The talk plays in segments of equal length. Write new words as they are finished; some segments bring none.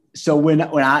So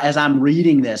as I'm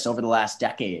reading this over the last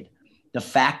decade, the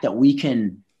fact that we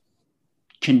can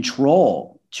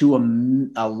control to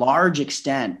a large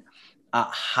extent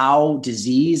how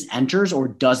disease enters or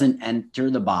doesn't enter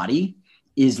the body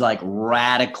is like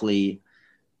radically,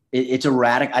 it's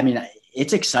erratic. I mean,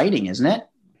 it's exciting, isn't it?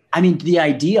 I mean, the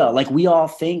idea, like we all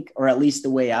think, or at least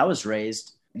the way I was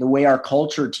raised, the way our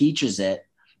culture teaches it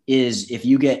is if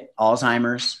you get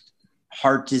Alzheimer's,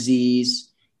 heart disease,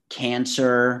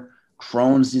 cancer,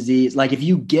 Crohn's disease, like if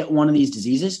you get one of these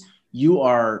diseases,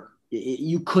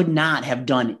 you could not have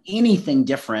done anything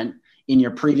different in your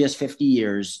previous 50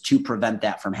 years to prevent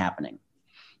that from happening.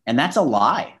 And that's a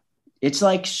lie. It's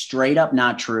like straight up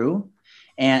not true.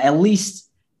 And at least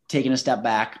taking a step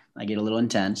back, I get a little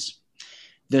intense.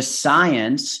 The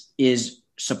science is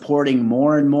supporting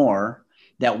more and more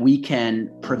that we can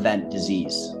prevent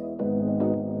disease.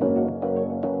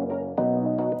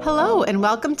 Hello, and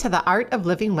welcome to the Art of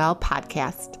Living Well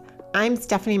podcast. I'm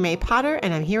Stephanie May Potter,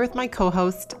 and I'm here with my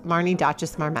co-host, Marnie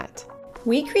Dotches-Marmette.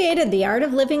 We created the Art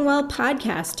of Living Well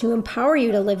podcast to empower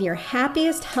you to live your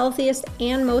happiest, healthiest,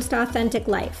 and most authentic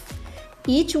life.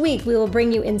 Each week, we will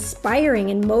bring you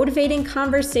inspiring and motivating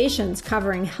conversations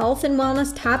covering health and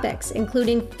wellness topics,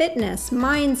 including fitness,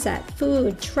 mindset,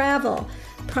 food, travel,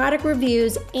 product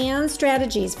reviews, and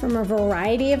strategies from a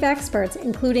variety of experts,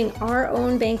 including our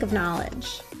own bank of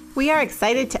knowledge. We are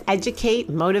excited to educate,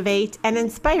 motivate, and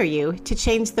inspire you to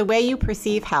change the way you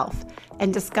perceive health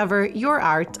and discover your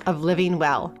art of living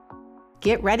well.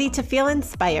 Get ready to feel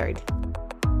inspired.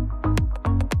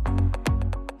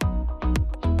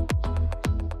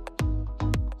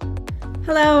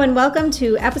 Hello, and welcome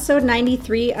to episode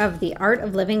 93 of the Art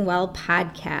of Living Well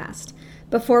podcast.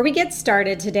 Before we get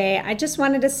started today, I just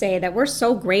wanted to say that we're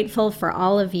so grateful for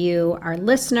all of you, our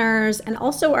listeners, and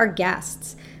also our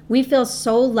guests. We feel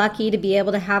so lucky to be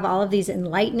able to have all of these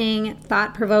enlightening,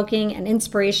 thought-provoking, and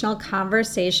inspirational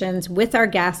conversations with our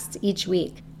guests each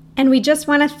week. And we just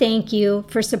want to thank you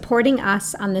for supporting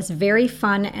us on this very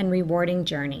fun and rewarding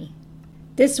journey.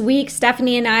 This week,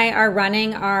 Stephanie and I are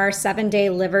running our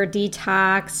 7-day liver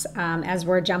detox as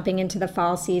we're jumping into the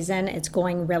fall season. It's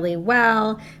going really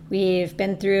well. We've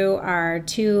been through our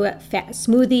 2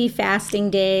 smoothie fasting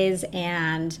days,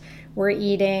 and we're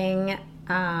eating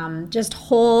just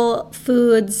whole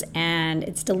foods, and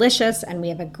it's delicious. And we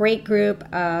have a great group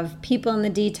of people in the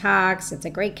detox. It's a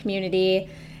great community.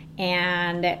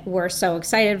 And we're so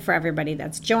excited for everybody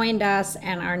that's joined us.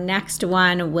 And our next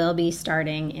one will be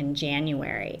starting in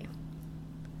January.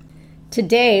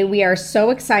 Today, we are so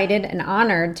excited and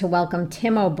honored to welcome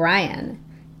Tim O'Brien.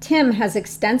 Tim has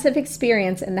extensive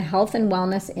experience in the health and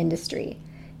wellness industry.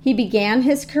 He began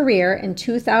his career in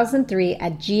 2003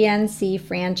 at GNC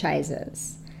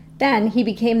Franchises. Then he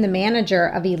became the manager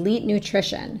of Elite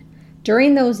Nutrition.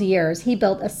 During those years, he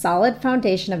built a solid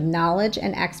foundation of knowledge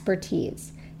and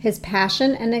expertise. His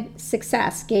passion and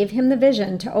success gave him the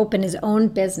vision to open his own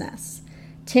business.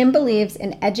 Tim believes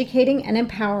in educating and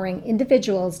empowering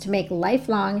individuals to make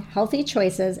lifelong healthy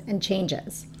choices and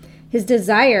changes. His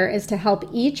desire is to help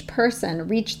each person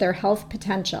reach their health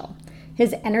potential.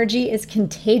 His energy is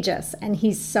contagious, and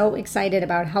he's so excited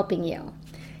about helping you.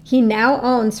 He now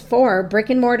owns 4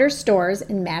 brick-and-mortar stores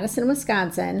in Madison,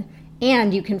 Wisconsin,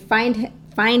 and you can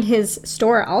find his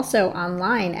store also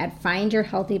online at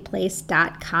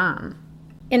findyourhealthyplace.com.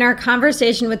 In our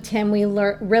conversation with Tim, we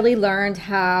really learned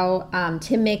how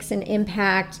Tim makes an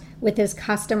impact with his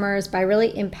customers by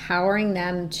really empowering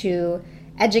them to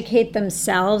educate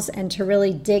themselves and to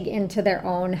really dig into their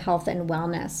own health and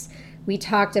wellness. We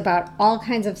talked about all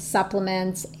kinds of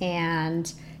supplements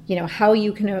and, how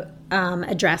you can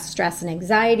address stress and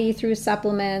anxiety through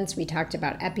supplements. We talked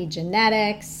about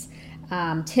epigenetics.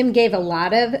 Tim gave a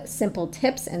lot of simple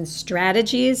tips and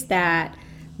strategies that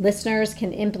listeners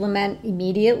can implement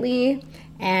immediately.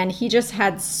 And he just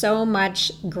had so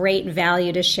much great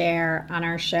value to share on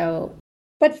our show.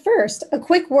 But first, a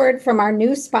quick word from our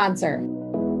new sponsor.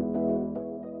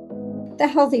 The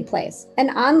Healthy Place, an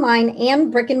online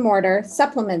and brick-and-mortar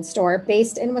supplement store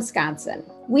based in Wisconsin.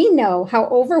 We know how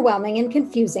overwhelming and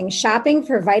confusing shopping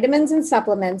for vitamins and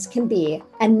supplements can be,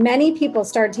 and many people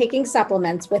start taking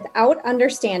supplements without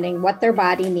understanding what their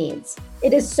body needs.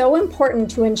 It is so important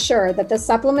to ensure that the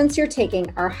supplements you're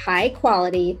taking are high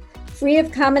quality, free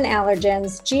of common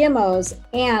allergens, GMOs,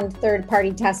 and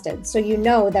third-party tested, so you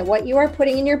know that what you are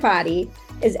putting in your body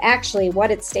is actually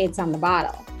what it states on the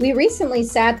bottle. We recently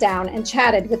sat down and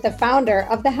chatted with the founder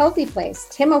of The Healthy Place,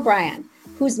 Tim O'Brien,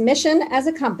 whose mission as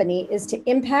a company is to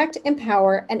impact,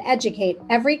 empower, and educate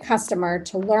every customer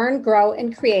to learn, grow,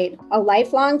 and create a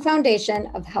lifelong foundation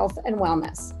of health and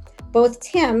wellness. Both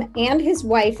Tim and his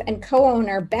wife and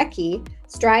co-owner Becky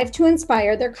strive to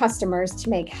inspire their customers to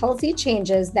make healthy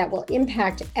changes that will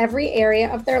impact every area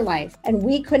of their life, and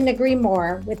we couldn't agree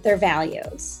more with their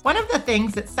values. One of the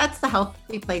things that sets the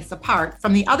Healthy Place apart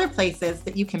from the other places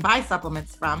that you can buy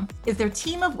supplements from is their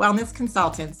team of wellness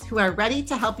consultants who are ready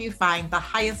to help you find the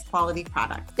highest quality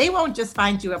product. They won't just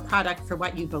find you a product for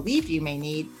what you believe you may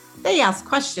need. They ask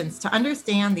questions to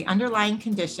understand the underlying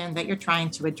condition that you're trying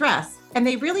to address, and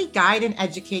they really guide and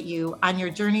educate you on your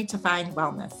journey to find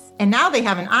wellness. And now they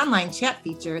have an online chat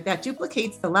feature that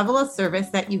duplicates the level of service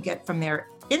that you get from their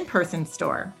in-person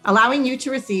store, allowing you to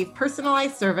receive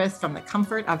personalized service from the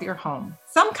comfort of your home.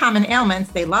 Some common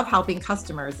ailments they love helping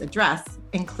customers address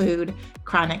include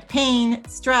chronic pain,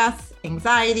 stress,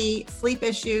 anxiety, sleep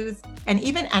issues, and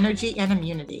even energy and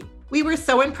immunity. We were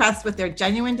so impressed with their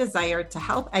genuine desire to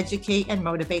help educate and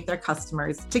motivate their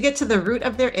customers to get to the root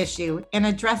of their issue and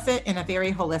address it in a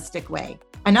very holistic way.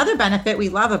 Another benefit we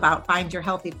love about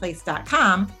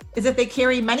findyourhealthyplace.com is that they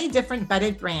carry many different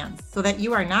vetted brands so that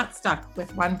you are not stuck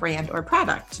with one brand or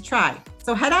product to try.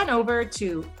 So head on over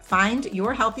to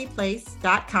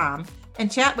findyourhealthyplace.com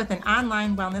and chat with an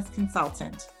online wellness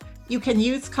consultant. You can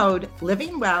use code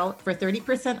LIVINGWELL for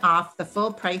 30% off the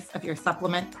full price of your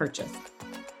supplement purchase.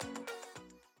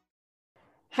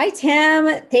 Hi,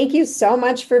 Tim. Thank you so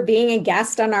much for being a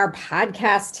guest on our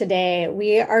podcast today.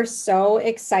 We are so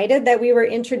excited that we were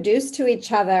introduced to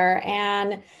each other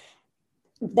and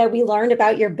that we learned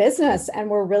about your business. And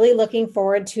we're really looking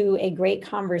forward to a great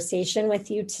conversation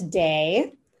with you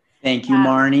today. Thank you,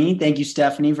 Marnie. Thank you,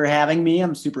 Stephanie, for having me.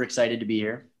 I'm super excited to be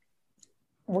here.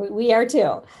 We are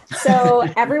too. So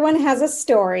everyone has a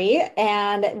story,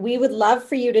 and we would love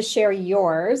for you to share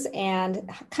yours and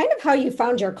kind of how you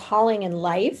found your calling in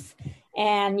life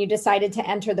and you decided to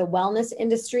enter the wellness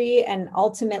industry and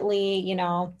ultimately,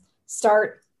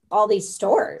 start all these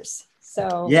stores.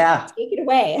 So yeah, take it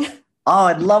away. Oh,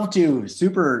 I'd love to.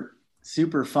 Super,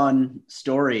 super fun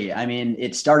story. I mean,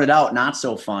 it started out not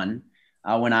so fun.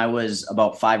 When I was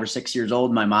about 5 or 6 years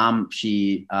old, my mom,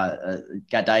 she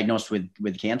got diagnosed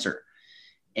with cancer.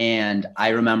 And I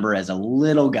remember as a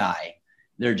little guy,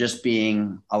 there just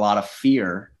being a lot of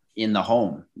fear in the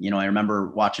home. I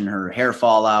remember watching her hair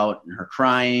fall out and her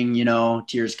crying,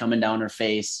 tears coming down her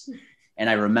face. And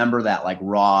I remember that like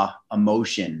raw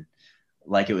emotion,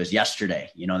 like it was yesterday,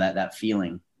 that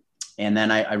feeling. And then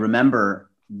I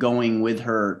remember going with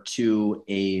her to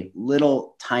a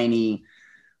little tiny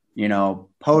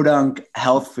podunk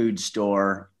health food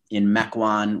store in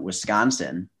Mequon,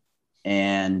 Wisconsin,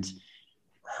 and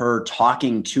her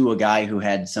talking to a guy who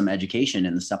had some education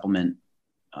in the supplement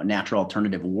natural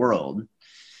alternative world.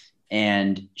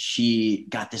 And she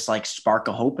got this like spark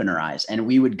of hope in her eyes. And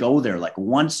we would go there like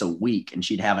once a week and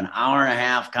she'd have an hour and a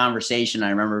half conversation.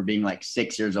 I remember being like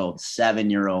 6 years old,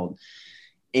 7-year-old,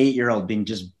 8-year-old, being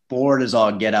just bored as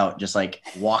all get out, just like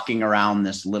walking around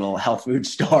this little health food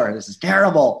store. This is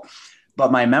terrible.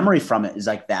 But my memory from it is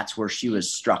like, that's where she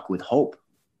was struck with hope.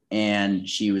 And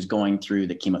she was going through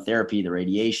the chemotherapy, the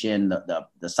radiation,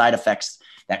 the side effects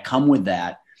that come with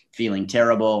that, feeling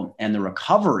terrible. And the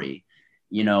recovery,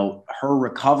 her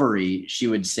recovery, she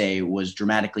would say, was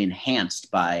dramatically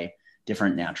enhanced by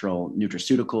different natural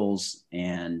nutraceuticals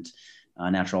and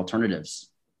natural alternatives.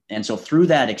 And so through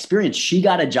that experience, she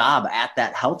got a job at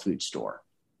that health food store,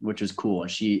 which was cool.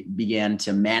 And she began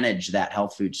to manage that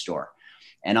health food store.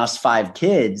 And us 5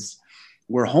 kids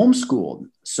were homeschooled.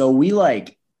 So we'd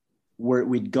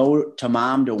go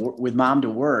to with mom to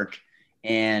work.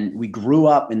 And we grew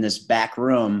up in this back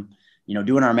room,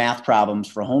 doing our math problems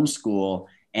for homeschool.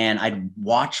 And I'd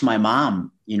watch my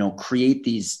mom, create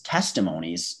these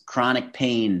testimonies, chronic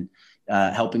pain,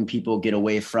 helping people get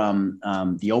away from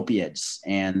the opiates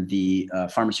and the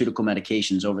pharmaceutical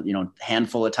medications over,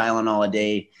 handful of Tylenol a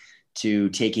day to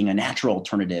taking a natural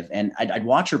alternative. And I'd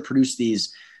watch her produce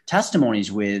these testimonies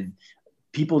with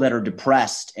people that are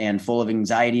depressed and full of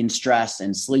anxiety and stress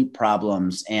and sleep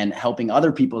problems and helping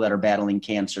other people that are battling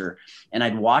cancer. And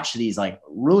I'd watch these like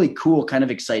really cool, kind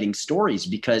of exciting stories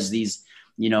because these,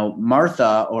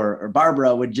 Martha or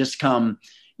Barbara would just come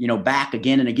back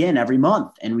again and again every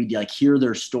month. And we'd like hear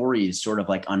their stories sort of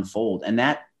like unfold. And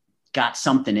that got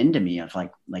something into me of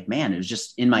like, man, it was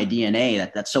just in my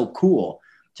DNA that's so cool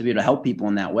to be able to help people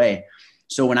in that way.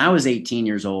 So when I was 18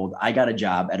 years old, I got a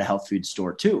job at a health food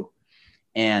store too.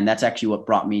 And that's actually what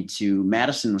brought me to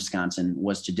Madison, Wisconsin,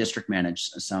 was to district manage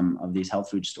some of these health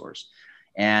food stores.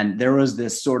 And there was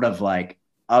this sort of like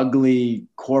ugly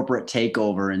corporate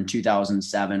takeover in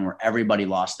 2007 where everybody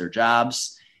lost their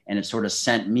jobs. And it sort of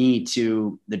sent me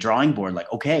to the drawing board,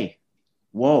 like, okay,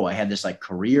 whoa, I had this like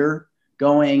career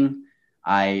going.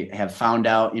 I have found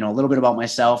out, a little bit about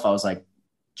myself. I was like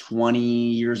 20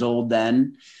 years old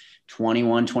then,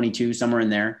 21, 22, somewhere in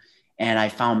there. And I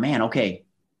found, man, okay,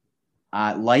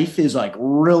 life is like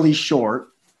really short.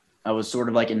 I was sort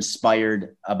of like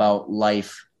inspired about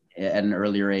life at an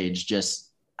earlier age, just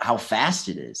how fast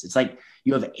it is. It's like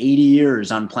you have 80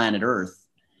 years on planet Earth.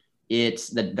 It's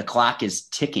the clock is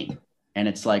ticking, and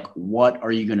it's like, what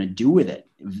are you going to do with it?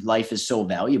 Life is so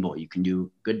valuable. You can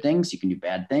do good things. You can do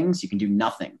bad things. You can do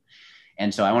nothing.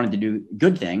 And so I wanted to do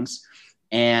good things.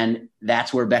 And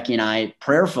that's where Becky and I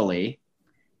prayerfully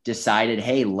decided,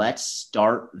 hey, let's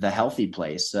start the Healthy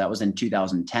Place. So that was in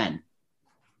 2010.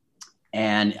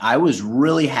 And I was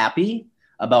really happy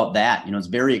about that. It's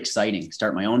very exciting.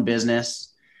 Start my own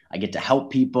business. I get to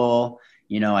help people.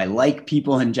 I like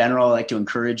people in general. I like to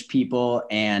encourage people,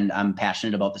 and I'm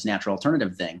passionate about this natural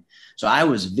alternative thing. So I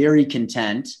was very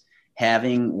content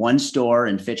having one store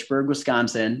in Fitchburg,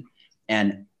 Wisconsin,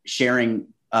 and sharing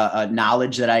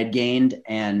knowledge that I'd gained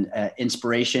and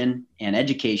inspiration and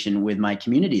education with my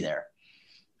community there.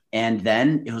 And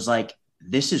then it was like,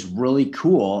 this is really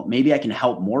cool. Maybe I can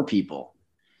help more people.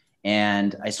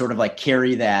 And I sort of like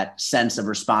carry that sense of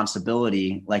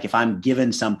responsibility. Like if I'm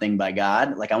given something by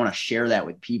God, like I want to share that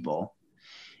with people.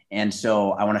 And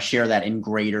so I want to share that in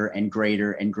greater and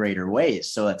greater and greater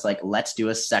ways. So it's like, let's do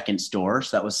a second store.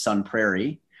 So that was Sun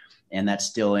Prairie. And that's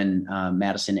still in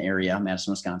Madison area,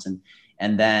 Madison, Wisconsin.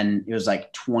 And then it was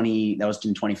like that was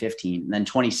in 2015. And then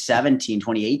 2017,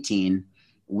 2018,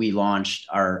 we launched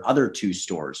our other two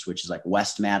stores, which is like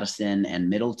West Madison and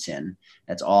Middleton.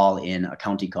 That's all in a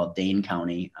county called Dane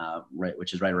County,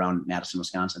 which is right around Madison,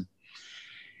 Wisconsin.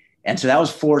 And so that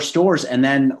was 4 stores. And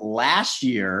then last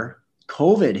year,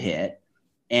 COVID hit,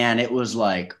 and it was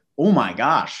like, oh my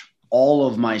gosh, all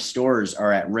of my stores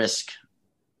are at risk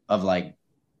of like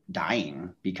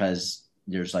dying because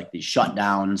there's like these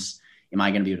shutdowns. Am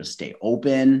I going to be able to stay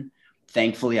open?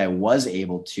 Thankfully, I was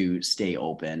able to stay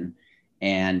open.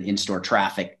 And in-store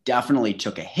traffic definitely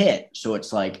took a hit. So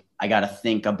it's like, I got to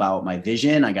think about my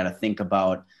vision. I got to think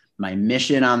about my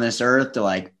mission on this earth to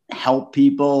like help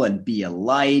people and be a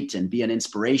light and be an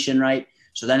inspiration, right?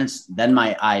 So then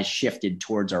my eyes shifted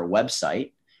towards our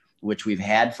website, which we've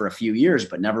had for a few years,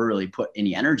 but never really put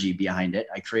any energy behind it.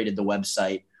 I created the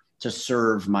website to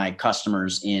serve my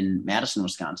customers in Madison,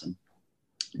 Wisconsin,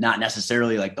 not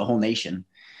necessarily like the whole nation.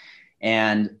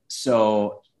 And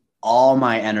so all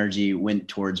my energy went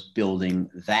towards building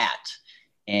that.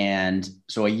 And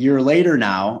so a year later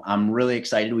now, I'm really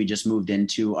excited. We just moved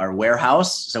into our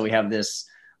warehouse. So we have this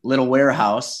little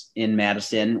warehouse in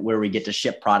Madison where we get to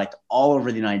ship product all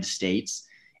over the United States.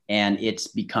 And it's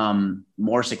become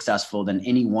more successful than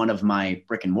any one of my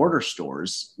brick and mortar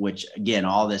stores, which again,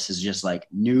 all this is just like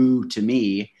new to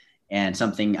me and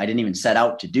something I didn't even set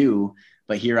out to do.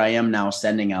 But here I am now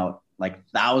sending out like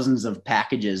thousands of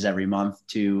packages every month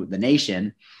to the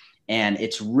nation. And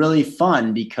it's really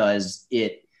fun because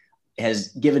it has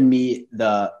given me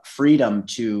the freedom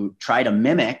to try to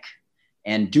mimic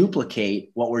and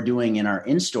duplicate what we're doing in our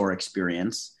in-store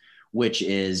experience, which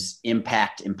is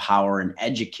impact, empower, and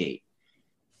educate.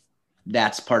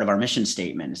 That's part of our mission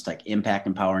statement. It's like impact,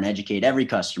 empower, and educate every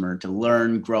customer to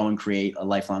learn, grow, and create a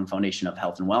lifelong foundation of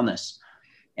health and wellness.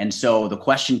 And so the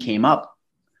question came up,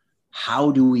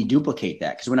 how do we duplicate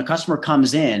that? Because when a customer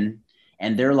comes in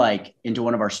and they're like into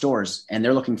one of our stores and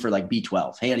they're looking for like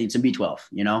B12, hey, I need some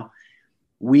B12,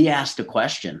 we asked the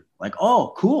question like,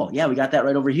 oh, cool. Yeah, we got that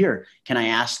right over here. Can I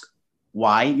ask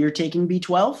why you're taking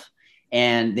B12?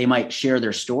 And they might share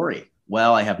their story.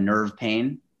 Well, I have nerve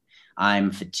pain. I'm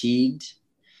fatigued.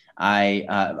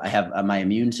 I have my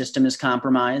immune system is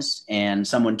compromised. And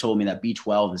someone told me that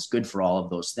B12 is good for all of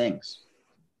those things.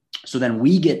 So then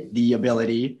we get the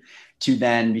ability to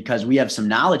then, because we have some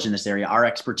knowledge in this area, our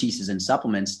expertise is in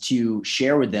supplements, to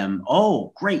share with them,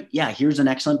 oh, great. Yeah, here's an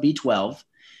excellent B12.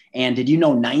 And did you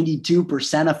know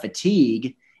 92% of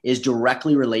fatigue is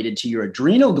directly related to your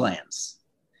adrenal glands?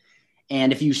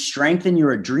 And if you strengthen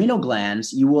your adrenal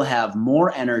glands, you will have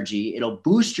more energy. It'll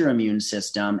boost your immune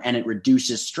system and it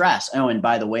reduces stress. Oh, and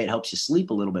by the way, it helps you sleep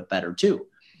a little bit better too.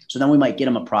 So then we might get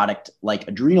them a product like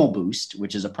Adrenal Boost,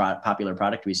 which is a popular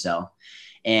product we sell,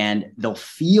 and they'll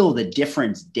feel the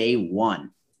difference day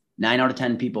one. 9 out of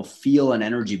 10 people feel an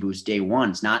energy boost day one.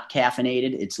 It's not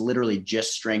caffeinated. It's literally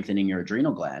just strengthening your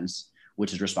adrenal glands,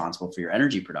 which is responsible for your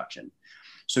energy production.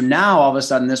 So now all of a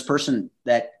sudden, this person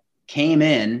that came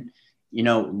in,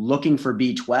 looking for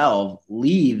B12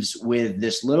 leaves with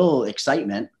this little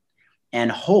excitement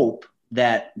and hope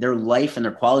that their life and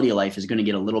their quality of life is going to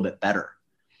get a little bit better.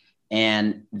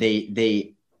 And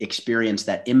they experience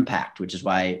that impact, which is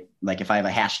why, like, if I have a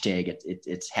hashtag,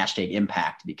 it's hashtag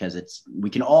impact, because we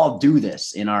can all do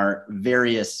this in our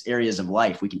various areas of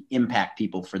life. We can impact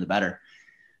people for the better.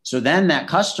 So then that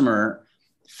customer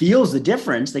feels the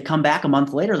difference. They come back a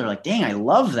month later. They're like, dang, I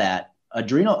love that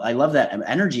I love that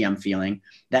energy I'm feeling.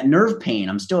 That nerve pain,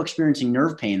 I'm still experiencing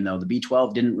nerve pain though. The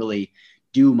B12 didn't really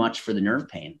do much for the nerve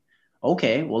pain.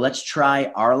 Okay, well, let's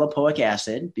try R-lipoic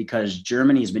acid, because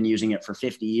Germany has been using it for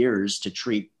 50 years to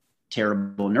treat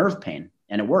terrible nerve pain,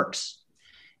 and it works.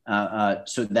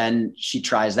 So then she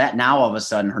tries that. Now, all of a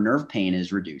sudden, her nerve pain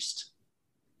is reduced.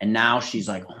 And now she's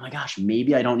like, oh my gosh,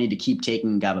 maybe I don't need to keep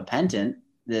taking gabapentin,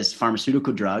 this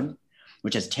pharmaceutical drug,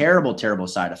 which has terrible, terrible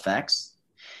side effects.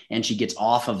 And she gets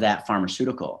off of that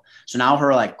pharmaceutical. So now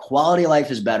her like quality of life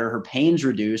is better. Her pain's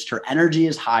reduced. Her energy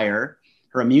is higher.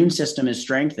 Her immune system is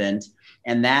strengthened,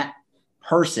 and that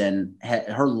person,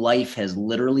 her life has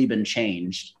literally been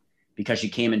changed because she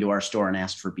came into our store and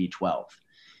asked for B12.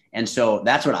 And so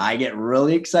that's what I get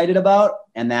really excited about.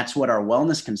 And that's what our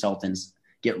wellness consultants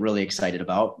get really excited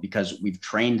about, because we've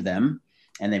trained them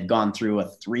and they've gone through a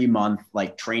 3-month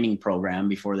like training program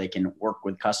before they can work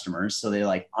with customers. So they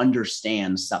like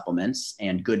understand supplements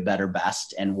and good, better,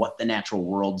 best, and what the natural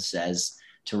world says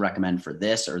to recommend for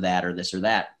this or that or this or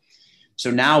that. So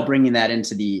now bringing that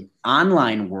into the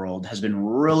online world has been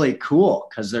really cool,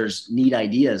 because there's neat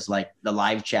ideas like the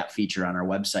live chat feature on our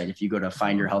website. If you go to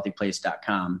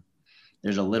findyourhealthyplace.com,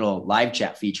 there's a little live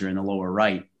chat feature in the lower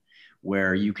right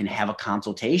where you can have a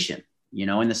consultation,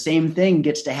 and the same thing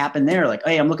gets to happen there. Like,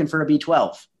 hey, I'm looking for a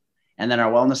B12. And then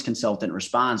our wellness consultant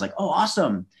responds like, oh,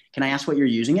 awesome. Can I ask what you're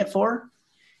using it for?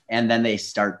 And then they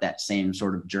start that same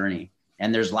sort of journey.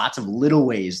 And there's lots of little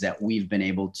ways that we've been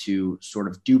able to sort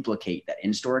of duplicate that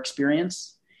in-store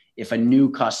experience. If a new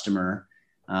customer,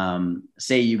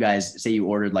 say you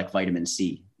ordered like vitamin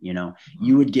C,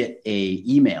 you would get a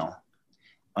email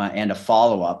and a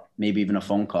follow-up, maybe even a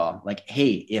phone call, like,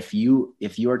 hey, if you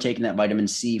are taking that vitamin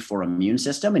C for immune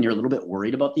system and you're a little bit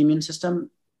worried about the immune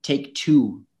system, take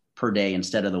 2 per day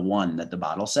instead of the 1 that the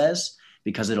bottle says,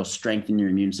 because it'll strengthen your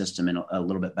immune system in a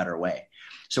little bit better way.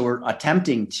 So we're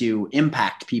attempting to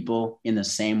impact people in the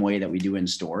same way that we do in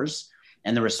stores.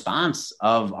 And the response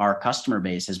of our customer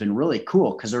base has been really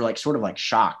cool, because they're like sort of like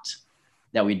shocked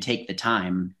that we'd take the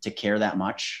time to care that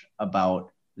much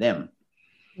about them.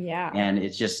 Yeah. And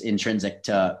it's just intrinsic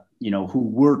to, who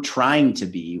we're trying to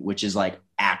be, which is like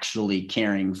actually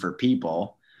caring for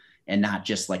people and not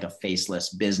just like a faceless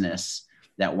business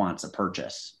that wants a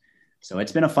purchase. So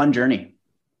it's been a fun journey.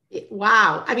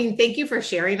 Wow. I mean, thank you for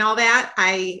sharing all that.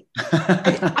 I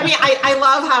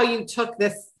love how you took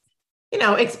this,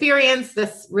 experience,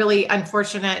 this really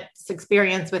unfortunate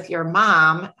experience with your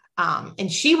mom.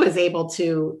 And she was able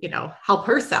to, help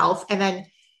herself. And then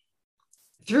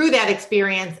through that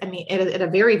experience, at a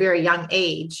very, very young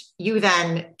age, you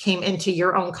then came into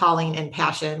your own calling and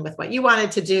passion with what you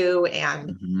wanted to do.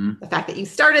 And the fact that you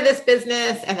started this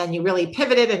business and then you really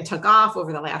pivoted and took off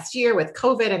over the last year with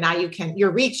COVID. And now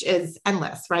your reach is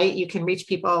endless, right? You can reach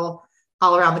people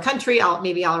all around the country,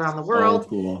 maybe all around the world. Oh,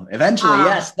 cool. Eventually,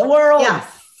 yes, the world.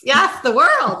 Yes, the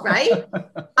world, right?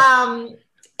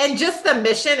 And just the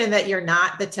mission, and that you're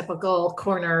not the typical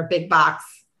corner big box,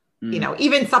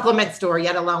 even supplement store,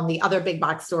 yet alone the other big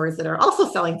box stores that are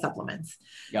also selling supplements.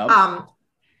 Yep.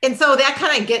 And so that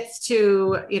kind of gets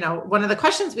to, one of the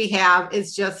questions we have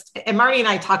is just, and Marty and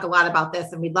I talk a lot about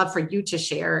this, and we'd love for you to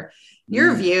share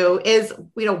your view is,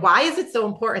 why is it so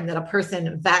important that a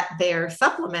person vet their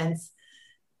supplements?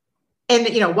 And,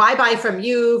 why buy from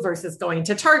you versus going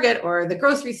to Target or the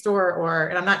grocery store,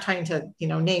 and I'm not trying to,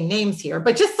 name names here,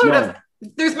 but just sort of,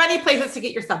 there's many places to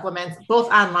get your supplements,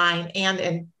 both online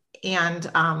and in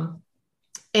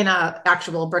a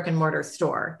actual brick and mortar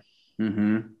store.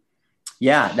 Mm-hmm.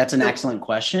 Yeah, that's an excellent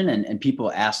question. And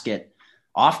people ask it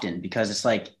often, because it's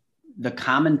like the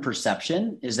common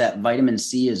perception is that vitamin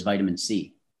C is vitamin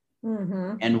C.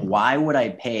 Mm-hmm. And why would I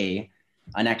pay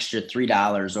an extra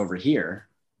 $3 over here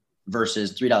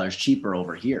versus $3 cheaper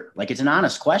over here? Like, it's an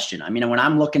honest question. When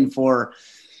I'm looking for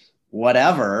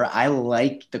whatever, I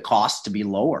like the cost to be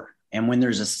lower. And when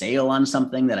there's a sale on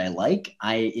something that I like,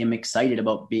 I am excited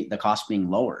about the cost being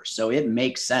lower. So it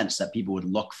makes sense that people would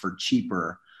look for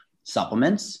cheaper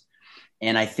supplements.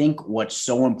 And I think what's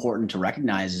so important to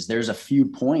recognize is there's a few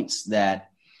points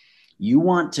that you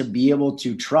want to be able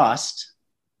to trust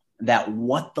that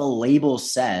what the label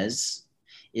says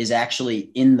is actually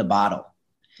in the bottle.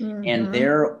 Mm-hmm.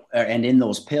 and in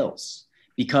those pills,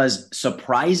 because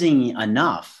surprising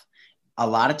enough, a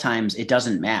lot of times it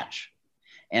doesn't match.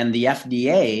 And the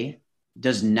FDA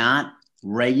does not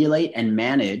regulate and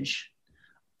manage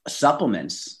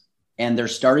supplements, and they're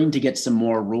starting to get some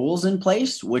more rules in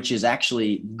place, which is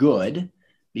actually good,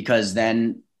 because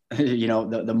then,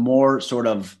 the more sort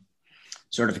of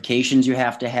certifications you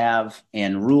have to have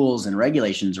and rules and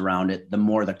regulations around it, the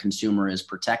more the consumer is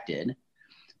protected.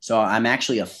 So I'm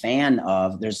actually a fan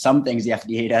of, there's some things the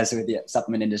FDA does with the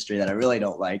supplement industry that I really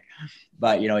don't like,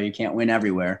 but you can't win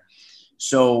everywhere.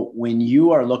 So when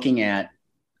you are looking at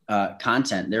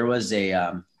content, there was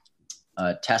a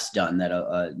test done that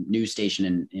a news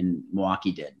station in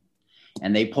Milwaukee did,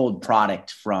 and they pulled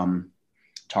product from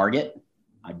Target,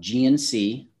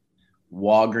 GNC,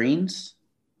 Walgreens,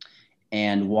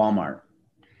 and Walmart.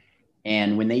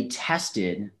 And when they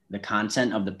tested the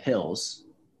content of the pills,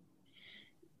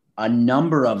 a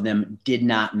number of them did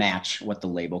not match what the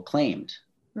label claimed.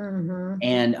 Mm-hmm.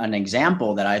 And an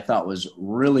example that I thought was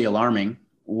really alarming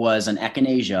was an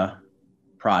echinacea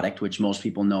product, which most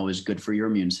people know is good for your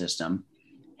immune system,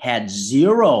 had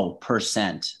 0%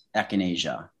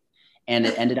 echinacea, and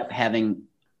it ended up having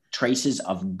traces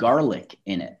of garlic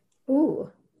in it.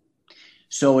 Ooh.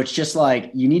 So it's just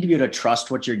like, you need to be able to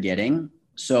trust what you're getting.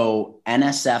 So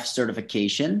NSF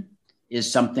certification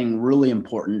is something really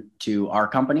important to our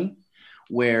company,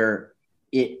 where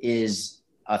it is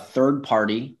a third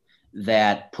party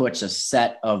that puts a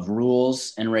set of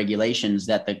rules and regulations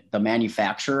that the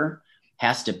manufacturer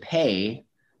has to pay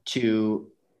to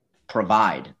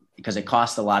provide, because it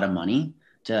costs a lot of money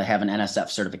to have an NSF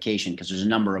certification, because there's a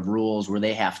number of rules where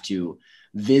they have to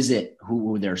visit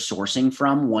who they're sourcing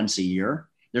from once a year.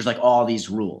 There's like all these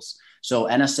rules. So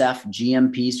NSF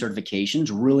GMP certification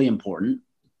is really important.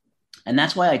 And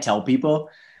that's why I tell people,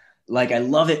 like, I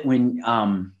love it when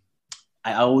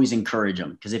I always encourage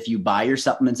them, because if you buy your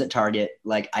supplements at Target,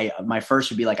 like my first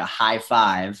would be like a high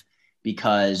five,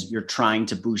 because you're trying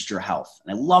to boost your health.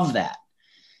 And I love that.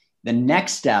 The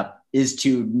next step is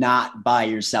to not buy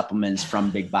your supplements from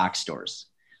big box stores.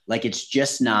 Like, it's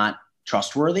just not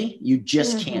trustworthy. You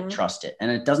just can't trust it.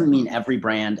 And it doesn't mean every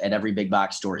brand at every big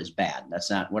box store is bad. That's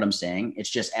not what I'm saying.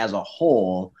 It's just, as a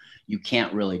whole, you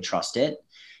can't really trust it.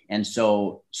 And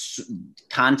so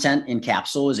content in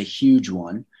capsule is a huge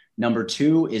one. Number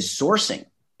two is sourcing.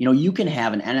 You can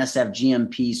have an NSF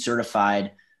GMP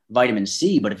certified vitamin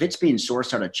C, but if it's being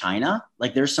sourced out of China,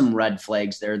 like, there's some red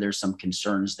flags there. There's some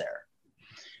concerns there.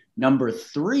 Number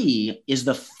three is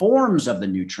the forms of the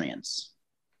nutrients.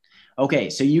 Okay,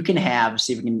 so you can have,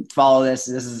 see if we can follow this.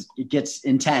 It gets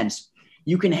intense.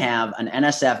 You can have an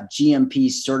NSF GMP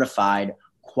certified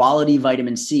quality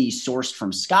vitamin C sourced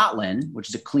from Scotland, which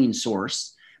is a clean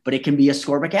source, but it can be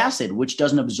ascorbic acid, which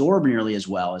doesn't absorb nearly as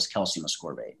well as calcium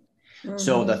ascorbate. Mm-hmm.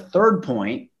 So the third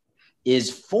point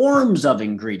is forms of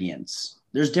ingredients.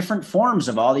 There's different forms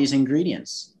of all these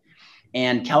ingredients.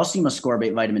 And calcium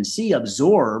ascorbate vitamin C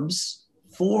absorbs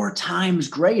 4 times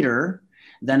greater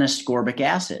than ascorbic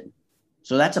acid.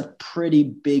 So that's a pretty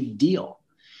big deal.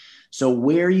 So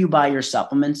where you buy your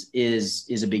supplements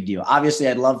is a big deal. Obviously,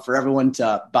 I'd love for everyone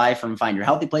to buy from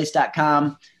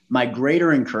findyourhealthyplace.com. My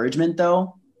greater encouragement,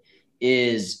 though,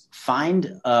 is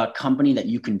find a company that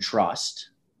you can trust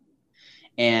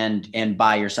and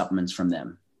buy your supplements from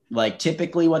them. Like,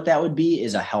 typically what that would be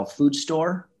is a health food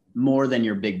store, more than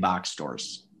your big box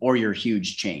stores or your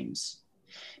huge chains,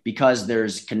 because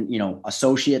there's,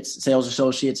 sales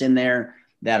associates in there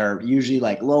that are usually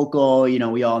like local,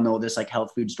 we all know this, like,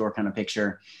 health food store kind of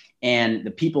picture. And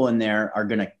the people in there are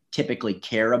going to typically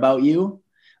care about you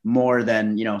more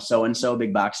than, so-and-so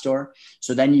big box store.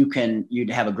 So then you'd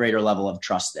have a greater level of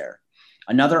trust there.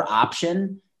 Another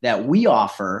option that we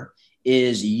offer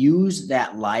is use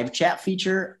that live chat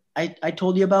feature I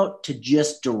told you about, to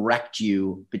just direct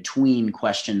you between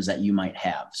questions that you might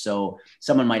have. So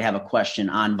someone might have a question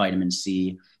on vitamin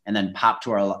C, and then pop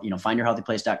to our,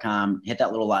 findyourhealthyplace.com, hit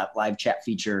that little live chat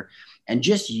feature, and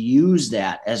just use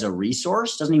that as a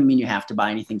resource. Doesn't even mean you have to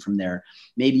buy anything from there.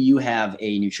 Maybe you have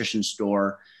a nutrition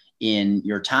store in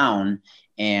your town,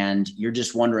 and you're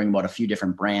just wondering about a few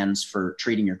different brands for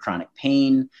treating your chronic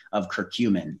pain of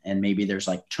curcumin. And maybe there's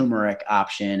like turmeric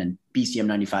option and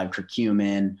BCM95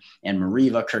 curcumin and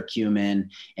Mariva curcumin.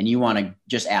 And you want to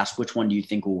just ask, which one do you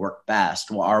think will work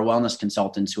best? Well, our wellness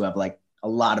consultants who have like a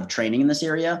lot of training in this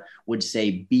area would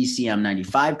say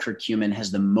BCM95 curcumin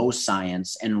has the most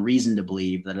science and reason to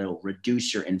believe that it'll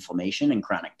reduce your inflammation and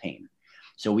chronic pain.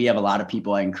 So we have a lot of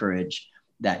people I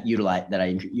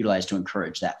utilize to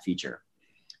encourage that feature.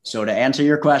 So to answer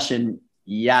your question,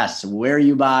 yes, where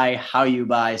you buy, how you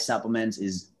buy supplements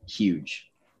is huge.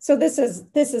 So this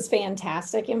is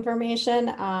fantastic information.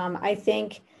 I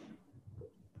think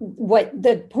what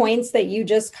the points that you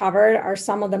just covered are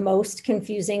some of the most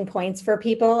confusing points for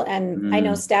people. And I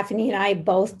know Stephanie and I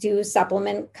both do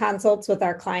supplement consults with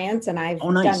our clients, and I've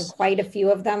done quite a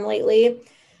few of them lately.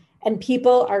 And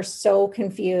people are so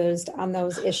confused on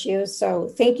those issues. So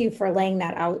thank you for laying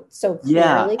that out so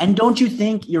clearly. Yeah. And don't you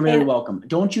think, you're very welcome.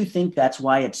 Don't you think that's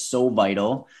why it's so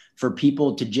vital for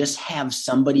people to just have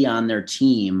somebody on their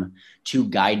team to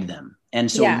guide them? And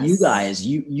so you guys,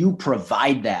 you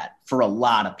provide that for a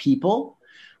lot of people,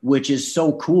 which is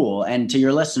so cool. And to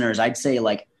your listeners, I'd say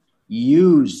like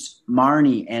use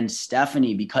Marnie and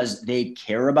Stephanie because they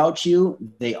care about you.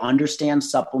 They understand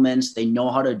supplements. They know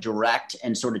how to direct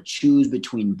and sort of choose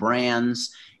between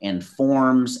brands and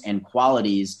forms and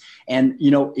qualities. And,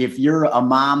 you know, if you're a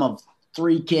mom of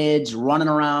 3 kids running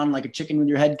around like a chicken with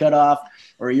your head cut off,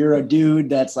 or you're a dude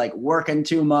that's like working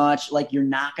too much, like you're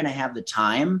not going to have the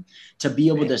time to be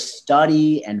able to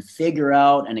study and figure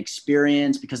out and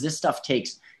experience, because this stuff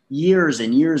takes years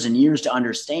and years and years to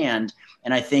understand.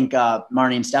 And I think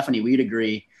Marnie and Stephanie, we'd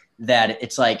agree that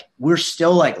it's like we're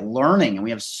still like learning, and we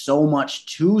have so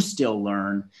much to still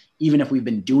learn, even if we've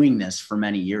been doing this for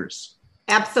many years.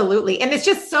 Absolutely. And it's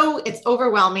just it's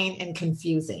overwhelming and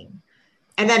confusing.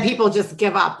 And then people just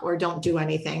give up or don't do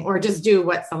anything or just do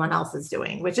what someone else is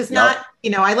doing, which is not, you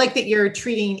know, I like that you're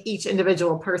treating each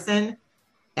individual person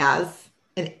as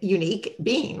a unique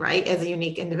being, right? As a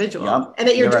unique individual. And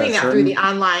that you're doing that through the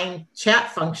online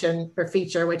chat function or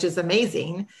feature, which is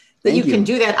amazing that you can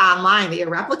do that online, that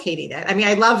you're replicating it. I mean,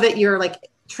 I love that you're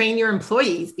like train your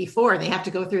employees before they have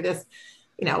to go through this,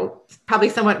 you know, probably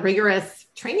somewhat rigorous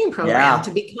training program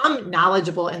to become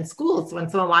knowledgeable in schools. So when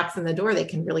someone walks in the door, they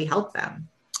can really help them.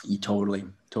 Totally.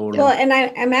 Well, and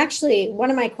I'm actually,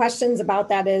 one of my questions about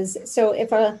that is, so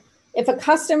if a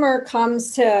customer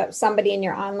comes to somebody in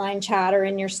your online chat or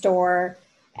in your store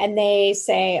and they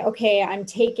say, okay, I'm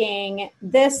taking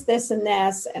this, this, and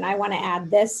this, and I want to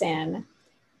add this in,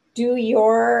 do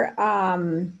your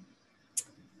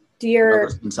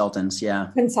consultants,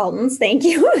 thank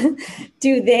you.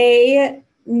 Do they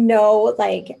know,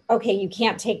 like, okay, you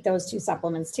can't take those 2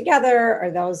 supplements together,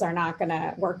 or those are not going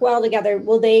to work well together?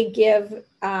 Will they give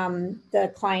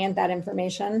the client that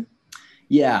information?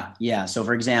 Yeah. So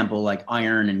for example, like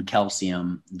iron and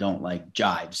calcium don't like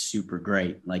jive super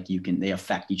great. Like they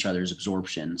affect each other's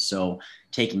absorption. So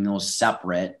taking those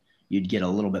separate, you'd get a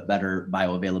little bit better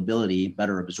bioavailability,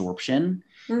 better absorption.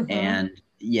 And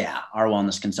our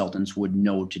wellness consultants would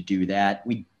know to do that.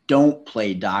 We don't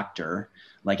play doctor.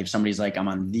 Like if somebody's like, I'm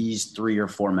on these 3 or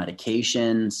 4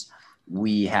 medications,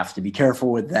 we have to be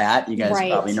careful with that. You guys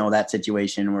probably know that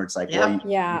situation where it's like, you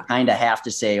kind of have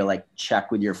to say like,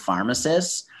 check with your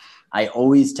pharmacist. I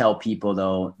always tell people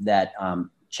though, that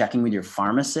checking with your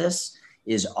pharmacist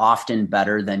is often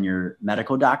better than your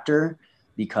medical doctor,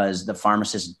 because the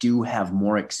pharmacists do have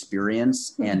more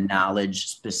experience and knowledge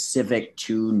specific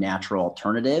to natural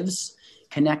alternatives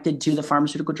connected to the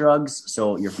pharmaceutical drugs.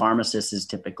 So your pharmacist is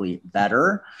typically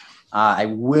better. I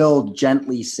will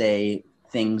gently say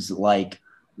things like,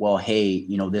 well, hey,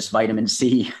 you know, this vitamin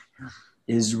C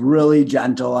is really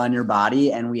gentle on your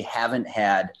body, and we haven't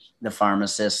had the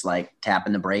pharmacist like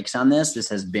tapping the brakes on this. This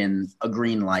has been a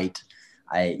green light.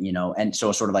 And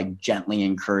so sort of like gently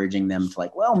encouraging them to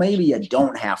like, well, maybe you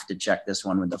don't have to check this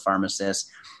one with the pharmacist,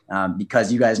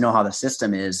 because you guys know how the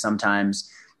system is. Sometimes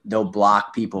they'll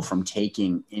block people from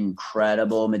taking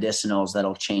incredible medicinals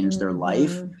that'll change their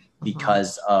life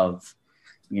because of,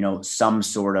 you know, some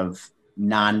sort of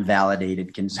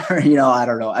non-validated concern. You know, I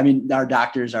don't know. I mean, our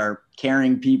doctors are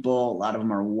caring people. A lot of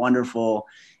them are wonderful.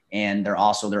 And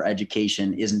their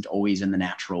education isn't always in the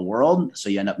natural world. So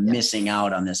you end up missing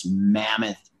out on this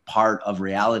mammoth part of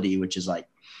reality, which is like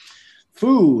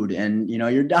food and, you know,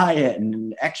 your diet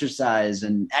and exercise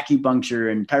and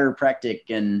acupuncture and chiropractic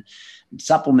and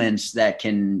supplements that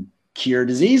can cure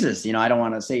diseases. You know, I don't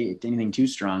want to say anything too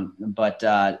strong, but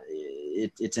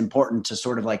it's important to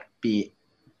sort of like be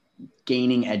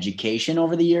gaining education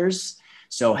over the years.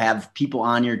 So have people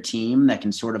on your team that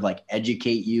can sort of like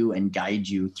educate you and guide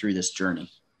you through this journey.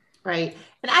 Right.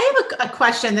 And I have a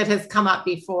question that has come up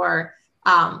before,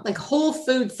 like whole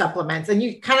food supplements. And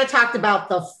you kind of talked about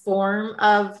the form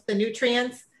of the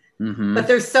nutrients, but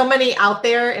there's so many out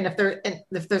there. And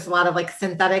if there's a lot of like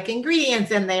synthetic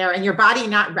ingredients in there and your body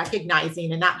not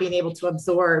recognizing and not being able to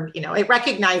absorb, you know, it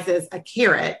recognizes a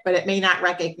carrot, but it may not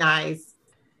recognize,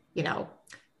 you know,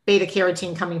 beta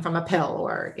carotene coming from a pill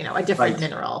or, you know, a different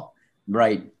mineral.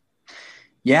 Right.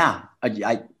 Yeah. You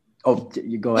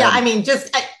go ahead. Yeah. I mean,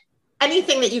 just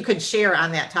anything that you could share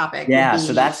on that topic. Yeah.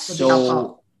 So that's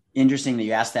so interesting that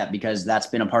you asked that, because that's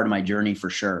been a part of my journey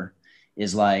for sure.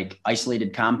 is like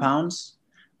isolated compounds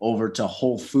over to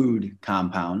whole food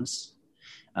compounds,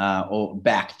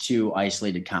 back to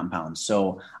isolated compounds.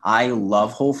 So I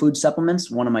love whole food supplements.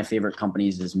 One of my favorite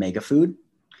companies is Mega Food.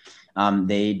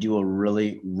 They do a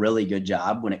really, really good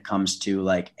job when it comes to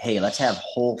like, hey, let's have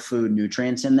whole food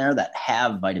nutrients in there that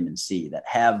have vitamin C, that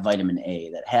have vitamin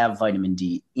A, that have vitamin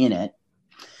D in it.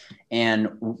 And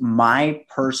my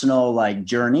personal like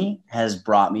journey has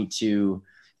brought me to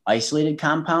isolated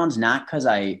compounds, not because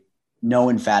I know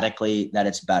emphatically that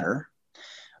it's better,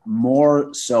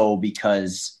 more so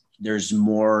because there's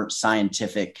more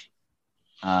scientific,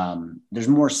 there's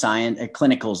more science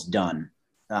clinicals done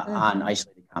on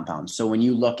isolated compounds. So when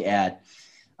you look at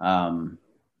a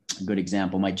good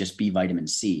example might just be vitamin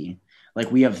C.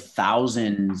 Like we have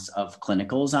thousands of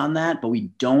clinicals on that, but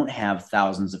we don't have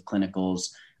thousands of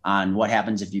clinicals on what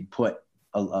happens if you put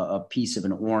a piece of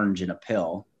an orange in a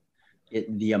pill.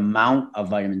 The amount of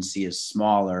vitamin C is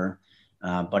smaller,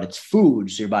 but it's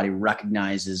food. So your body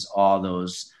recognizes all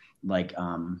those like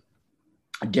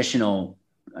additional,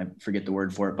 I forget the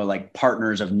word for it, but like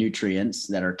partners of nutrients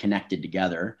that are connected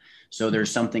together. So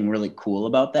there's something really cool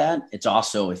about that. It's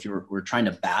also, if we're trying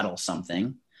to battle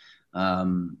something,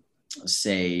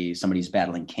 say somebody's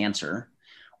battling cancer.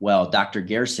 Well, Dr.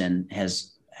 Gerson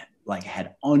has like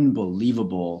had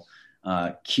unbelievable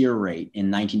cure rate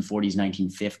in 1940s,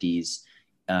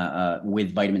 1950s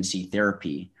with vitamin C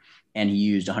therapy. And he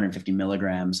used 150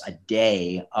 milligrams a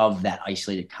day of that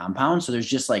isolated compound. So there's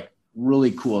just like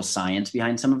really cool science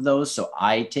behind some of those. So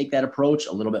I take that approach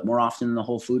a little bit more often than the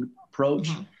whole food approach,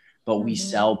 but we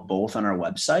sell both on our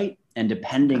website. And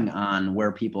depending on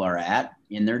where people are at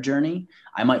in their journey,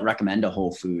 I might recommend a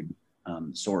whole food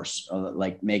source,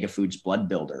 like Mega Foods Blood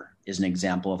Builder is an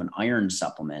example of an iron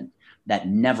supplement that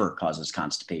never causes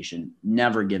constipation,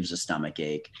 never gives a stomach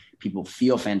ache. People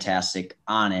feel fantastic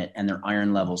on it and their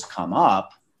iron levels come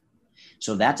up.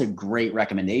 So that's a great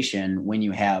recommendation when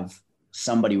you have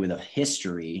somebody with a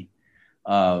history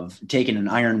of taking an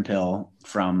iron pill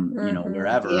from,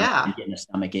 wherever and getting a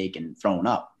stomach ache and throwing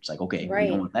up. It's like, okay, we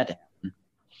don't want that to happen.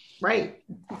 Right.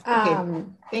 Okay.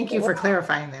 Thank you for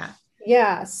clarifying that.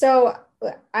 Yeah. So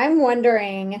I'm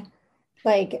wondering,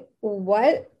 like,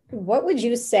 what would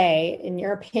you say, in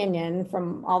your opinion,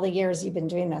 from all the years you've been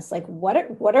doing this, like, what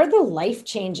are the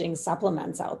life-changing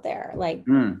supplements out there? Like,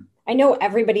 I know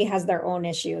everybody has their own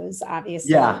issues,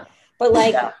 obviously, but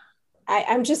like,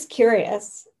 I'm just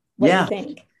curious what you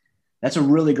think. That's a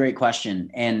really great question.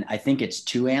 And I think it's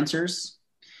two answers.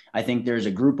 I think there's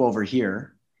a group over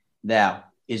here that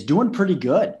is doing pretty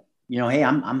good. Hey,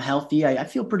 I'm healthy. I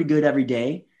feel pretty good every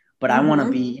day, but I want to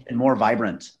be even more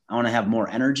vibrant. I want to have more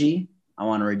energy. I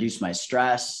want to reduce my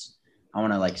stress. I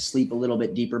want to like sleep a little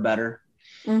bit deeper, better.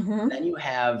 Then you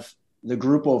have the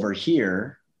group over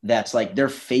here that's like, they're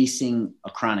facing a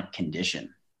chronic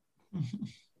condition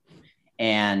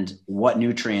and what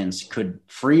nutrients could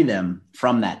free them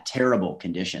from that terrible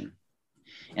condition.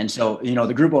 And so,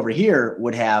 the group over here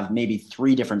would have maybe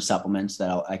 3 different supplements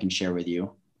that I can share with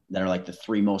you that are like the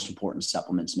 3 most important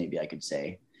supplements, maybe I could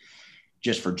say,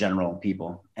 just for general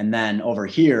people. And then over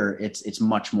here, it's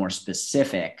much more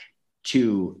specific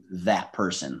to that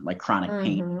person, like chronic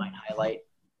pain might highlight.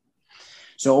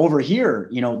 So over here,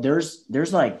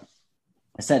 there's like,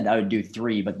 I said I would do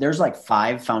 3, but there's like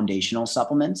 5 foundational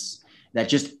supplements that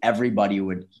just everybody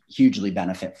would hugely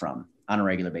benefit from on a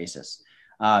regular basis.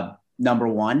 Number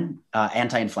 1,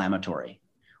 anti-inflammatory.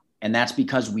 And that's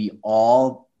because we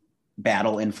all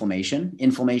battle inflammation.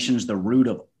 Inflammation is the root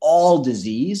of all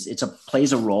disease.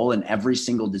 Plays a role in every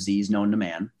single disease known to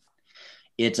man.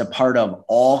 It's a part of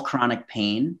all chronic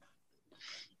pain.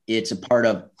 It's a part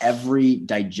of every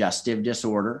digestive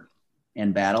disorder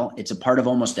and battle. It's a part of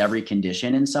almost every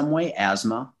condition in some way,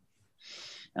 asthma,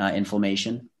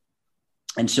 inflammation.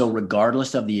 And so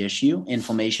regardless of the issue,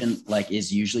 inflammation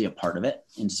is usually a part of it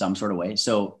in some sort of way.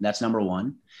 So that's number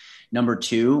 1. Number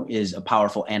 2 is a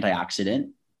powerful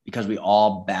antioxidant, because we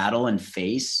all battle and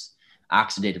face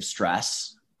oxidative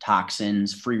stress,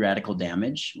 toxins, free radical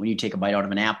damage. When you take a bite out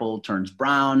of an apple, it turns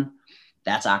brown.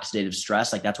 That's oxidative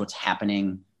stress. Like that's what's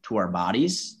happening to our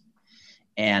bodies.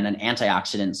 And an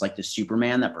antioxidant is like the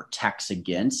Superman that protects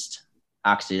against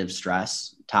oxidative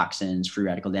stress, toxins, free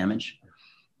radical damage.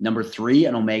 Number 3,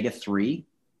 an omega-3,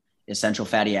 essential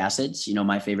fatty acids.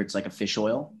 My favorite's like a fish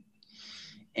oil.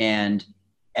 And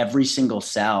every single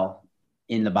cell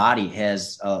in the body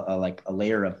has a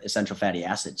layer of essential fatty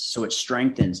acids. So it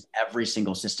strengthens every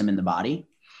single system in the body.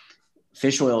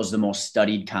 Fish oil is the most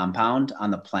studied compound on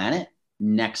the planet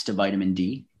next to vitamin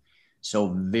D. So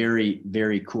very,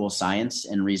 very cool science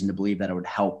and reason to believe that it would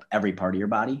help every part of your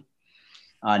body.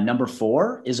 Number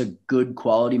 4 is a good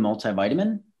quality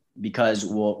multivitamin, because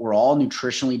we're all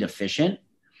nutritionally deficient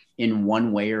in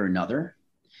one way or another.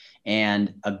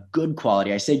 And a good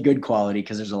quality, I say good quality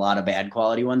because there's a lot of bad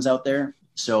quality ones out there.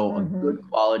 So a good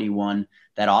quality one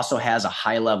that also has a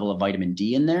high level of vitamin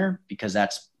D in there, because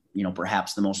that's,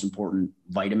 perhaps the most important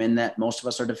vitamin that most of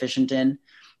us are deficient in.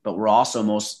 But we're also,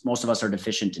 most of us are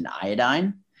deficient in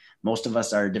iodine. Most of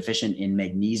us are deficient in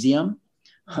magnesium.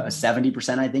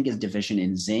 70%, I think, is deficient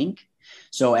in zinc.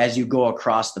 So as you go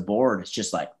across the board, it's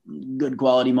just like good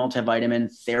quality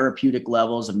multivitamin, therapeutic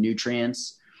levels of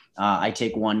nutrients. I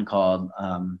take one called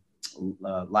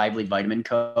Lively Vitamin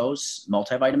Co.'s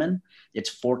multivitamin. It's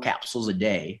 4 capsules a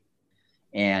day,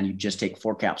 and you just take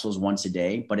 4 capsules once a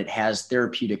day, but it has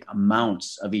therapeutic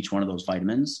amounts of each one of those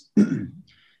vitamins.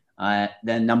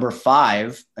 Then number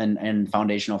 5, and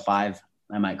foundational 5,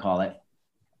 I might call it,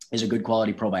 is a good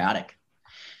quality probiotic.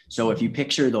 So if you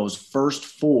picture those first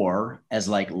 4 as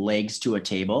like legs to a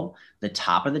table, the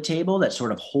top of the table that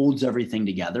sort of holds everything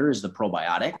together is the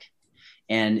probiotic.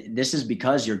 And this is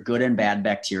because your good and bad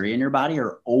bacteria in your body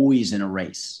are always in a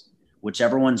race.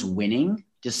 Whichever one's winning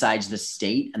decides the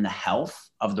state and the health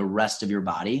of the rest of your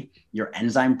body. Your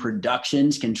enzyme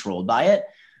production's controlled by it.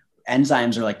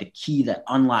 Enzymes are like the key that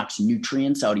unlocks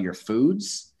nutrients out of your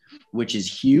foods, which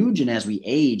is huge. And as we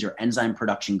age, our enzyme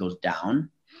production goes down.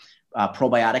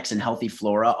 Probiotics and healthy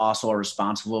flora also are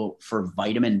responsible for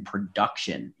vitamin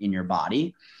production in your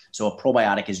body. So a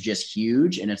probiotic is just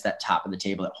huge, and it's that top of the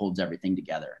table that holds everything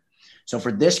together. So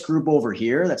for this group over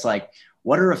here, that's like,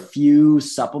 what are a few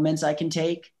supplements I can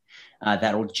take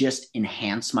that will just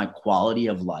enhance my quality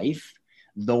of life?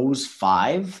 Those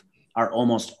 5 are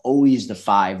almost always the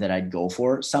 5 that I'd go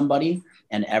for somebody,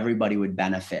 and everybody would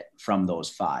benefit from those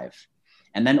 5.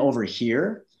 And then over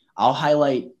here, I'll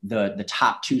highlight the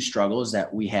top 2 struggles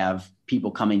that we have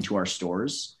people coming to our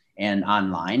stores and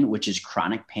online, which is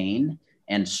chronic pain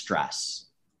and stress.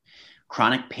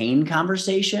 Chronic pain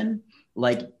conversation,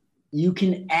 like, you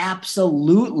can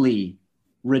absolutely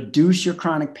reduce your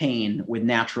chronic pain with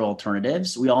natural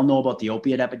alternatives. We all know about the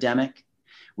opiate epidemic.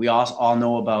 We all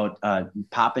know about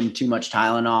popping too much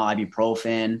Tylenol,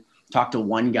 ibuprofen. Talked to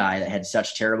one guy that had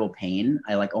such terrible pain.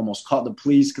 I almost called the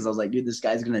police because I was like, dude, this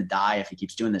guy's going to die if he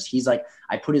keeps doing this. He's like,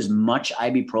 I put as much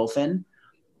ibuprofen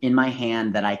in my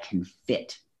hand that I can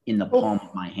fit in the palm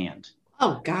of my hand.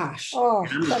 Oh, gosh. Oh,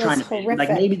 I'm just that trying is to, horrific.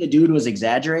 maybe the dude was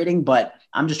exaggerating, but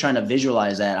I'm just trying to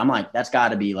visualize that. I'm like, that's got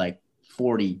to be like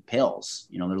 40 pills.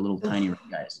 They're little tiny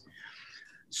guys.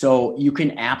 So you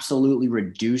can absolutely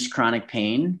reduce chronic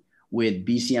pain with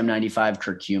BCM95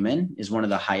 curcumin. Is one of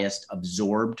the highest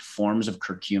absorbed forms of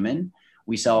curcumin.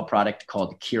 We sell a product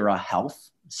called Cura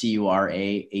Health,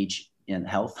 CURAHN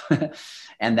Health,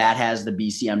 and that has the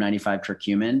BCM95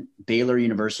 curcumin. Baylor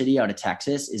University out of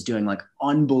Texas is doing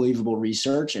unbelievable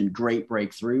research and great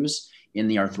breakthroughs in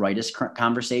the arthritis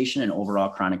conversation and overall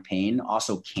chronic pain.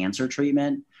 Also cancer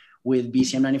treatment with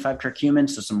BCM95 curcumin.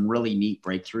 So some really neat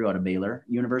breakthrough out of Baylor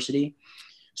University.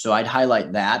 So I'd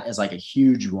highlight that as a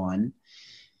huge one.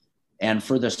 And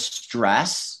for the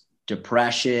stress,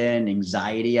 depression,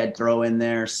 anxiety, I'd throw in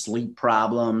there, sleep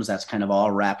problems. That's kind of all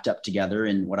wrapped up together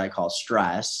in what I call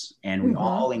stress. And we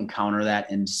all encounter that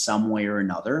in some way or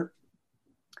another.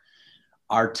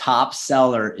 Our top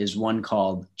seller is one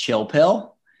called Chill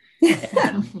Pill.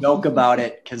 And we joke about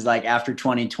it because after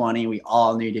 2020, we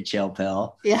all need a chill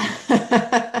pill. Yeah.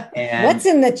 And what's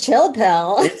in the chill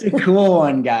pill? It's a cool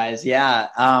one, guys. Yeah.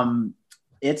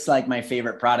 It's my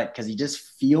favorite product because you just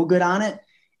feel good on it.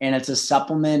 And it's a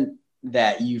supplement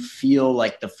that you feel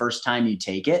the first time you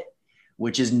take it,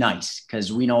 which is nice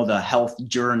because we know the health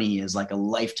journey is a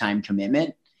lifetime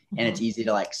commitment, and it's easy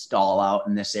to stall out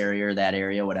in this area or that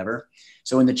area, whatever.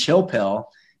 So in the chill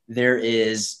pill, there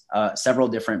is several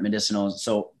different medicinals.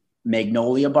 So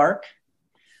magnolia bark,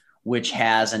 which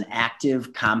has an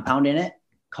active compound in it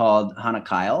called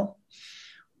hanakyle,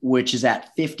 which is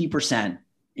at 50%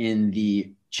 in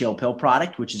the chill pill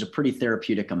product, which is a pretty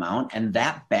therapeutic amount. And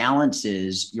that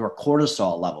balances your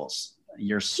cortisol levels,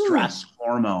 your stress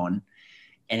hormone,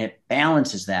 and it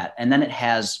balances that. And then it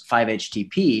has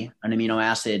 5-HTP, an amino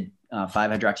acid,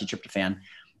 5-hydroxytryptophan,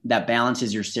 that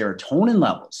balances your serotonin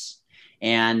levels.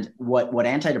 And what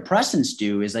antidepressants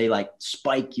do is they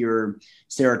spike your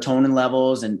serotonin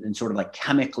levels and sort of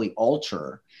chemically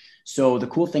alter. So the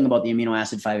cool thing about the amino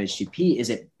acid 5-HTP is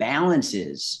it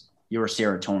balances your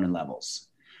serotonin levels.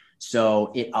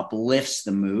 So it uplifts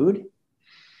the mood.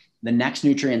 The next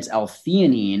nutrient's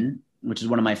L-theanine, which is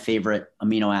one of my favorite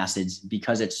amino acids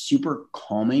because it's super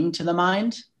calming to the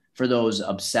mind for those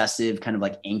obsessive kind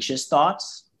of anxious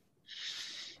thoughts.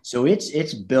 So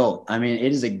it's built. I mean,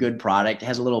 it is a good product. It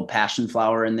has a little passion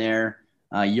flower in there,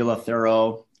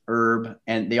 eleuthero, herb,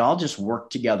 and they all just work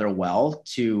together well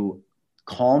to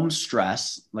calm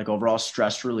stress, like overall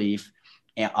stress relief,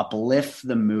 and uplift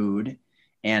the mood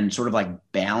and sort of like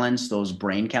balance those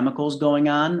brain chemicals going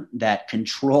on that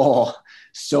control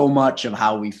so much of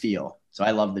how we feel. So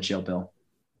I love the chill pill.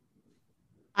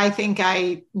 I think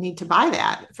I need to buy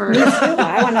that for.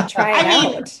 I want to try it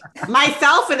out.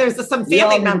 Myself, and there's some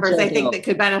family members I think that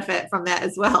could benefit from that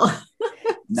as well.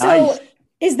 Nice. So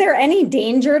is there any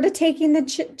danger to taking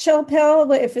the chill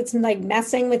pill if it's like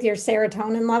messing with your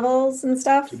serotonin levels and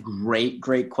stuff?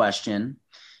 Great question.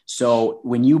 So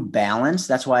when you balance,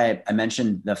 that's why I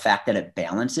mentioned the fact that it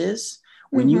balances.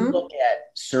 When you look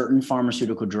at certain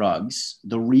pharmaceutical drugs,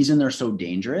 the reason they're so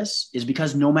dangerous is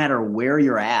because no matter where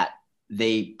you're at,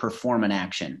 they perform an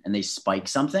action and they spike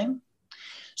something.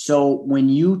 So when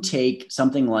you take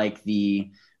something like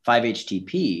the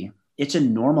 5-HTP, it's a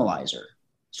normalizer.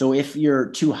 So if you're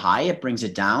too high, it brings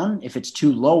it down. If it's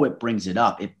too low, it brings it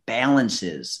up. It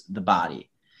balances the body.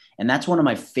 And that's one of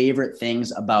my favorite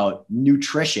things about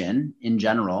nutrition in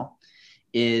general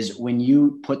is when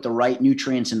you put the right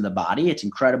nutrients in the body, it's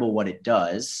incredible what it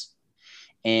does.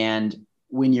 And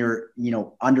when you're,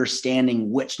 understanding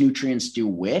which nutrients do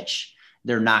which,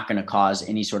 they're not going to cause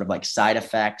any sort of like side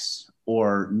effects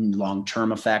or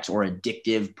long-term effects or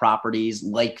addictive properties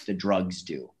like the drugs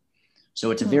do. So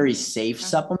it's a very safe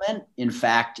supplement. In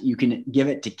fact, you can give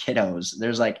it to kiddos.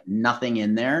 There's like nothing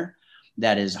in there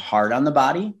that is hard on the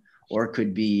body or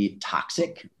could be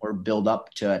toxic or build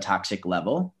up to a toxic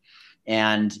level.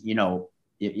 And,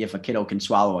 if a kiddo can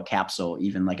swallow a capsule,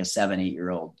 even like a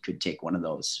 7-8-year-old could take one of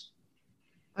those.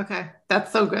 Okay.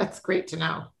 That's so good. That's great to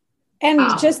know. And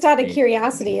just out of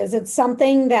curiosity, is it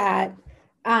something that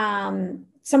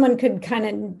someone could kind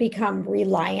of become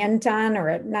reliant on,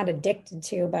 or not addicted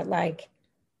to, but like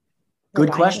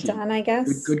good question on, I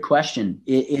guess? Good question.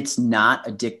 It's not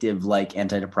addictive like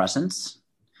antidepressants,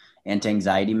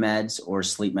 anti-anxiety meds, or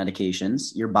sleep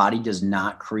medications. Your body does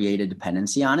not create a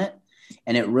dependency on it.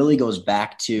 And it really goes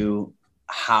back to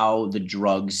how the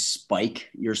drugs spike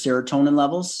your serotonin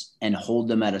levels and hold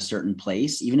them at a certain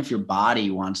place. Even if your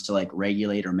body wants to like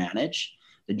regulate or manage,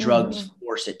 the drugs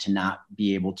force it to not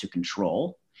be able to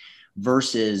control,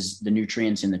 versus the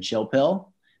nutrients in the chill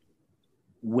pill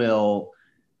will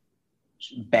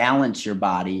balance your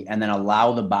body and then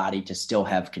allow the body to still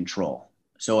have control.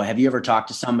 So have you ever talked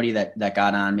to somebody that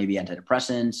got on maybe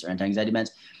antidepressants or anti-anxiety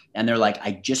meds and they're like,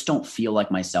 I just don't feel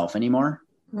like myself anymore?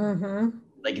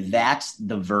 Like that's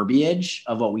the verbiage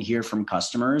of what we hear from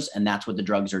customers. And that's what the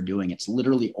drugs are doing. It's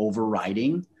literally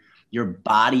overriding your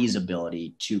body's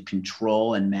ability to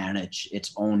control and manage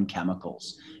its own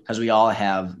chemicals. Because we all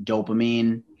have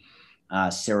dopamine,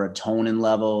 serotonin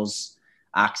levels,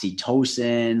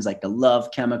 oxytocins, like the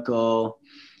love chemical,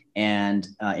 and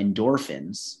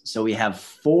endorphins. So we have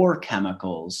 4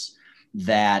 chemicals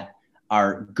that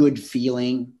are good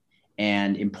feeling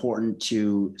and important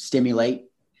to stimulate.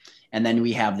 And then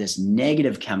we have this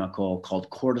negative chemical called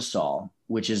cortisol,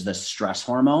 which is the stress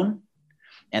hormone.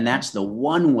 And that's the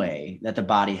one way that the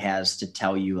body has to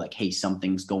tell you like, hey,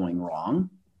 something's going wrong.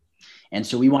 And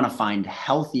so we want to find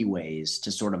healthy ways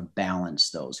to sort of balance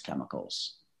those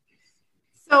chemicals.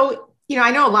 So,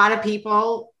 I know a lot of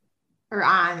people are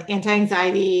on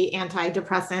anti-anxiety,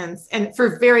 antidepressants, and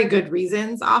for very good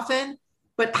reasons often.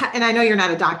 And I know you're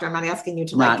not a doctor. I'm not asking you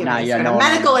to give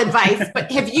medical advice,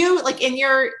 but have you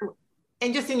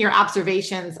in your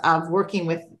observations of working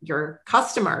with your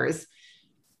customers,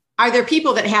 are there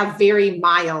people that have very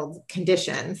mild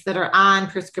conditions that are on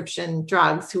prescription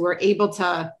drugs who are able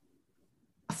to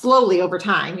slowly over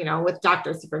time, with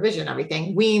doctor supervision,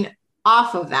 everything, wean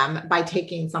off of them by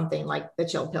taking something like the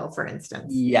chill pill, for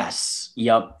instance? Yes.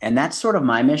 Yep. And that's sort of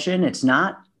my mission. It's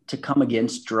not to come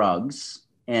against drugs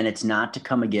and it's not to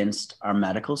come against our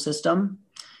medical system.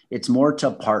 It's more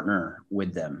to partner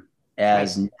with them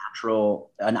as an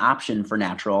option for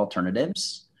natural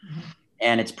alternatives.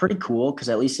 And it's pretty cool because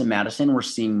at least in Madison, we're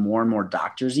seeing more and more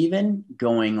doctors even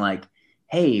going like,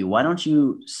 hey, why don't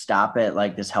you stop at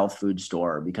like this health food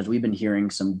store? Because we've been hearing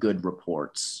some good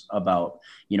reports about,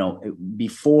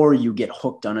 before you get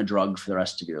hooked on a drug for the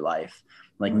rest of your life,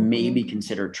 like maybe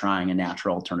consider trying a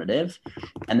natural alternative.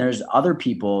 And there's other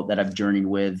people that I've journeyed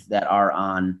with that are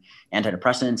on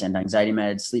antidepressants, anti-anxiety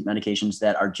meds, sleep medications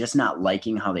that are just not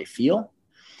liking how they feel.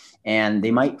 And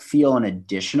they might feel an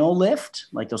additional lift.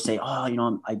 Like they'll say,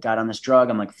 oh, I got on this drug.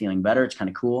 I'm like feeling better. It's kind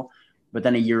of cool. But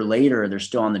then a year later, they're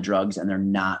still on the drugs and they're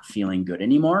not feeling good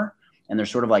anymore. And they're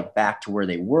sort of like back to where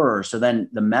they were. So then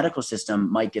the medical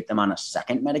system might get them on a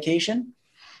second medication.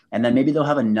 And then maybe they'll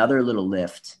have another little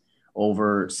lift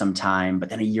over some time. But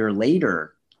then a year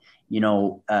later,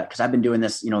 because I've been doing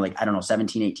this,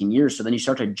 17, 18 years. So then you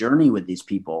start to journey with these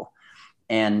people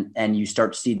and you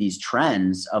start to see these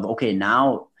trends of, okay,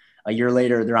 now a year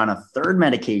later, they're on a third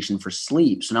medication for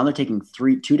sleep. So now they're taking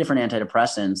two different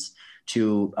antidepressants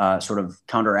to sort of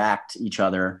counteract each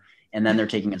other. And then they're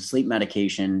taking a sleep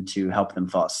medication to help them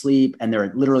fall asleep. And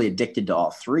they're literally addicted to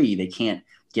all three. They can't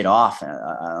get off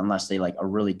unless they are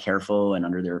really careful and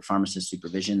under their pharmacist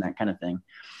supervision, that kind of thing.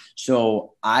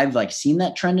 So I've seen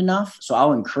that trend enough. So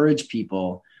I'll encourage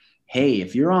people, hey,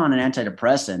 if you're on an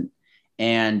antidepressant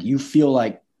and you feel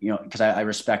because I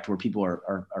respect where people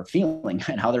are feeling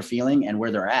and how they're feeling and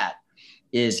where they're at,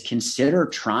 is consider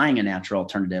trying a natural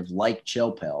alternative like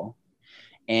Chill Pill.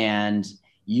 And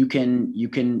you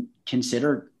can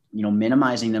consider,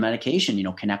 minimizing the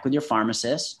medication, connect with your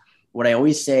pharmacist. What I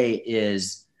always say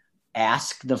is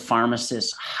ask the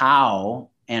pharmacist how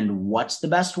and what's the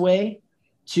best way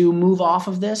to move off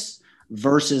of this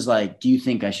versus do you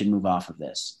think I should move off of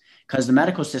this? Because the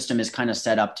medical system is kind of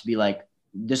set up to be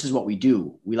this is what we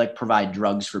do. We provide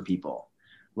drugs for people.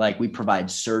 We provide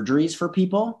surgeries for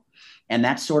people. And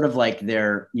that's sort of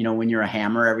their, when you're a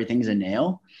hammer, everything's a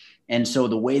nail. And so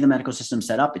the way the medical system's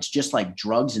set up, it's just like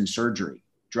drugs and surgery.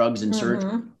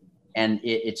 And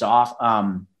it's off.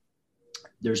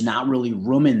 There's not really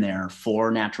room in there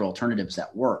for natural alternatives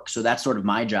that work. So that's sort of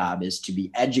my job, is to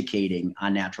be educating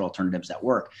on natural alternatives that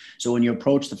work. So when you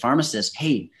approach the pharmacist,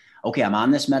 hey, okay, I'm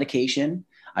on this medication.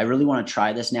 I really want to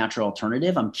try this natural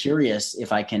alternative. I'm curious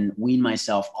if I can wean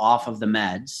myself off of the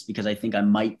meds because I think I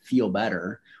might feel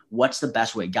better. What's the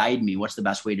best way? Guide me. What's the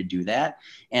best way to do that?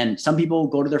 And some people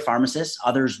go to their pharmacist,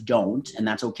 others don't. And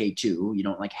that's okay too. You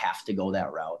don't have to go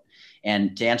that route.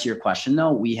 And to answer your question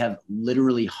though, we have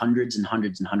literally hundreds and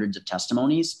hundreds and hundreds of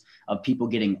testimonies of people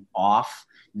getting off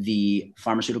the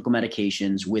pharmaceutical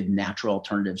medications with natural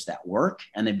alternatives that work.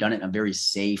 And they've done it in a very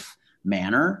safe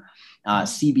manner.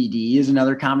 CBD is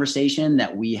another conversation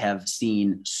that we have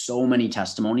seen so many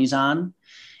testimonies on.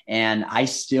 And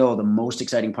the most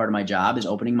exciting part of my job is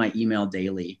opening my email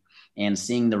daily and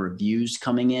seeing the reviews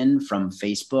coming in from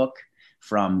Facebook,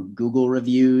 from Google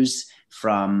reviews,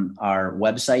 from our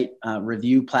website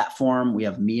review platform. We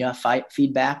have Mia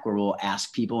feedback where we'll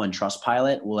ask people, and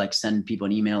Trustpilot will send people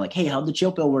an email hey, how'd the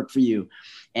Chill Pill work for you?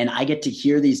 And I get to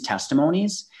hear these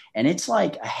testimonies. And it's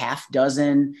a half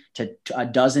dozen to a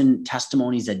dozen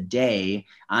testimonies a day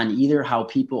on either how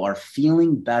people are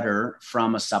feeling better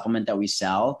from a supplement that we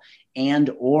sell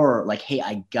or hey,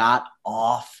 I got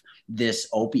off this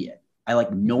opiate. I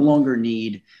no longer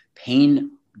need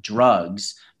pain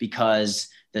drugs because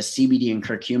the CBD and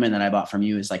curcumin that I bought from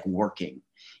you is working,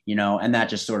 and that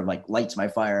just sort of lights my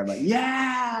fire. I'm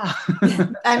yeah.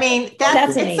 I mean,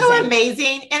 that's it's so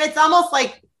amazing. And it's almost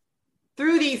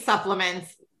through these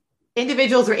supplements,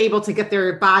 individuals are able to get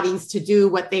their bodies to do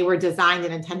what they were designed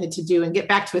and intended to do and get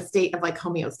back to a state of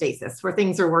homeostasis where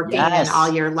things are working and all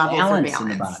your levels are balanced. In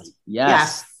the body.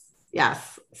 Yes.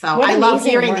 So what I love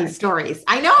hearing these stories.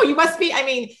 I know you must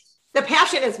be, the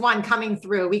passion is one coming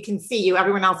through. We can see you,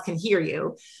 everyone else can hear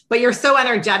you, but you're so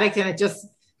energetic and it just,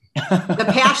 the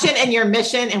passion and your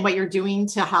mission and what you're doing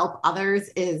to help others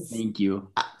is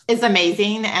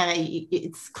amazing. And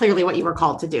it's clearly what you were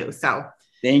called to do. So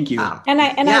thank you.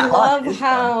 I love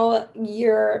how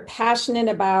you're passionate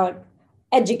about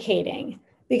educating,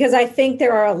 because I think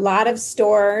there are a lot of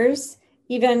stores,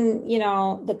 even,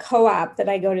 the co-op that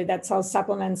I go to that sells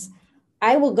supplements.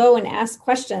 I will go and ask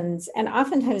questions, and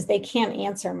oftentimes they can't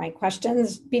answer my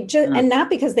questions, and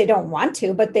not because they don't want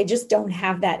to, but they just don't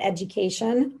have that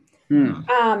education.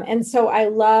 And so I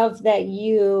love that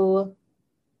you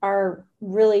are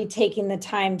really taking the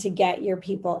time to get your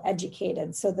people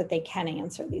educated so that they can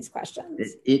answer these questions.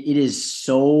 It is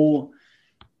so,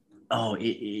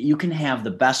 you can have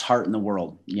the best heart in the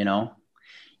world,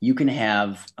 you can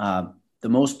have the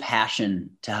most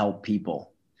passion to help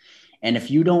people. And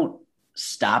if you don't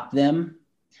stop them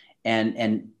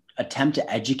and attempt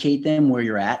to educate them where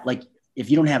you're at, if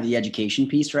you don't have the education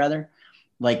piece, rather,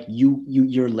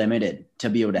 you're limited to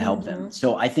be able to help them.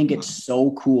 So I think it's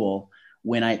so cool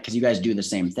because you guys do the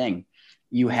same thing.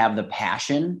 You have the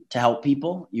passion to help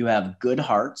people, you have good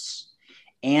hearts,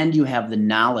 and you have the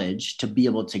knowledge to be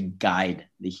able to guide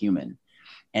the human.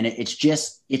 And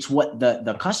it's what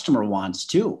the customer wants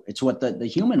too. It's what the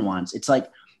human wants. It's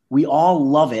we all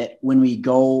love it when we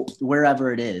go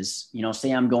wherever it is,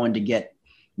 say I'm going to get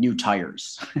new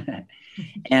tires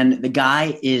and the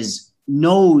guy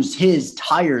knows his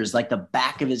tires like the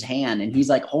back of his hand. And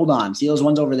he's hold on, see those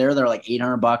ones over there? They're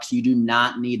 $800. You do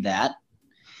not need that.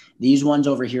 These ones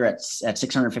over here at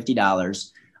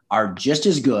 $650 are just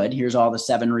as good. Here's all the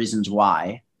 7 reasons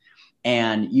why.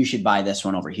 And you should buy this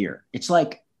one over here. It's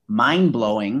like mind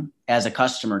blowing as a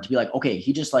customer to be like, okay,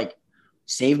 he just like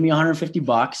saved me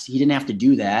 $150. He didn't have to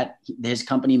do that. His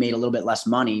company made a little bit less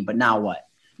money, but now what?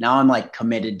 Now I'm like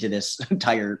committed to this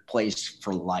entire place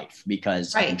for life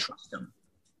because I can trust them.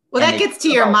 Well, that gets to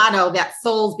your motto that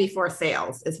souls before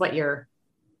sales is what you're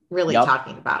really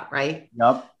talking about, right?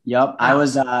 Yep. I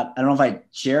was, I don't know if I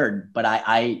shared, but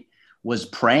I was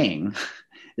praying.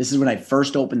 This is when I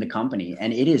first opened the company,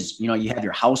 and it is, you have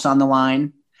your house on the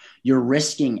line. You're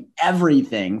risking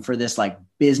everything for this like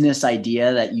business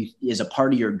idea that is a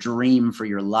part of your dream for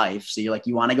your life. So you're like,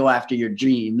 you want to go after your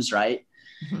dreams, right?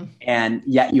 Mm-hmm. And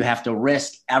yet you have to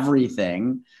risk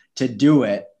everything to do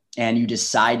it. And you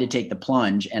decide to take the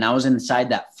plunge. And I was inside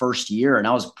that first year and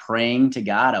I was praying to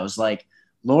God. I was like,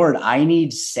 Lord, I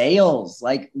need sales.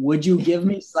 Like, would you give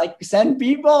me, like, send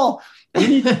people? We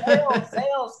need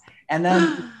sales. And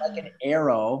then like an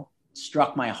arrow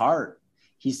struck my heart.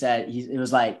 He said, it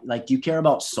was like, do you care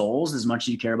about souls as much as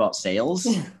you care about sales?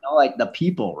 Like the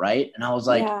people, right? And I was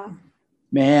like,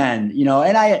 man,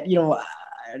 and I,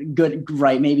 good,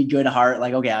 right? Maybe good heart.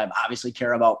 Like, okay, I obviously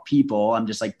care about people. I'm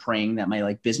just like praying that my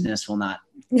like business will not.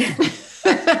 You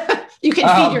can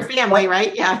feed your family,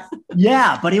 right? Yeah.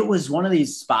 Yeah. But it was one of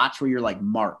these spots where you're like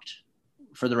marked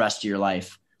for the rest of your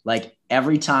life. Like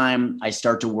every time I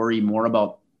start to worry more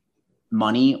about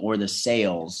money or the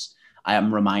sales, I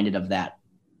am reminded of that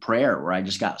prayer where I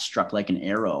just got struck like an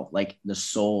arrow, like the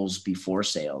souls before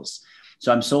sales.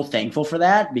 So I'm so thankful for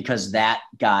that because that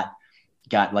got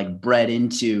like bred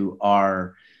into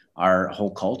our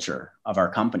whole culture of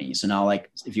our company. So now, like,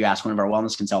 if you ask one of our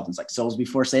wellness consultants, like souls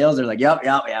before sales, they're like, yep,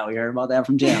 we heard about that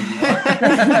from Jim.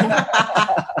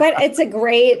 But it's a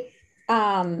great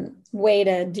way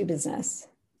to do business.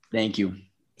 Thank you.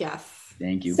 Yes.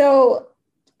 Thank you. So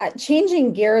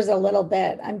changing gears a little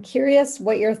bit, I'm curious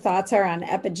what your thoughts are on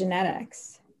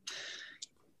epigenetics.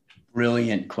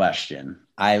 Brilliant question.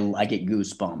 I get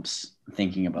goosebumps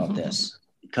thinking about this.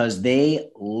 Because they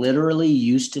literally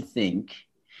used to think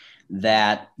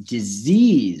that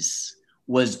disease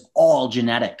was all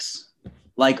genetics,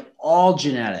 like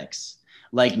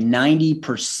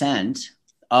 90%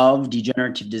 of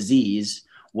degenerative disease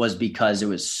was because it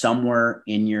was somewhere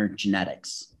in your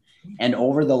genetics. And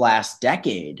over the last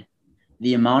decade,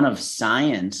 the amount of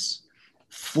science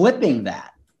flipping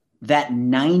that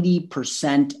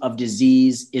 90% of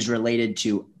disease is related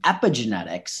to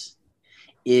epigenetics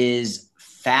is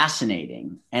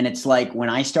fascinating. And it's like when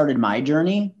I started my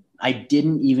journey, I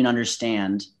didn't even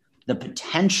understand the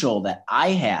potential that I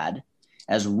had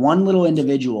as one little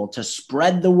individual to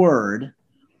spread the word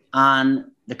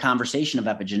on the conversation of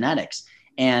epigenetics.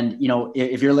 And,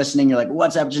 if you're listening, you're like,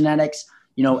 what's epigenetics?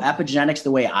 Epigenetics, the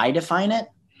way I define it,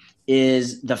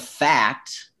 is the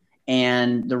fact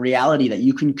and the reality that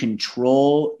you can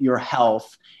control your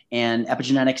health. And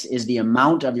epigenetics is the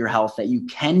amount of your health that you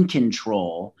can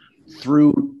control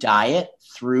through diet,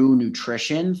 through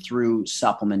nutrition, through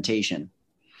supplementation.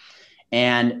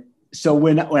 And so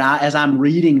as I'm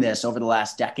reading this over the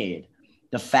last decade,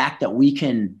 the fact that we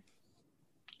can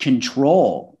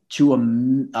control to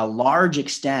a large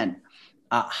extent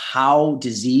how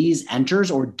disease enters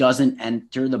or doesn't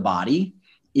enter the body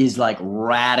is like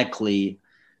radically,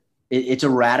 it's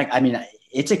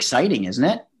exciting, isn't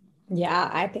it? Yeah,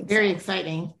 I think very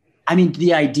exciting. I mean,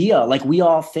 the idea, like we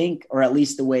all think, or at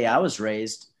least the way I was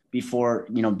raised before,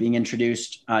 being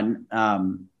introduced on,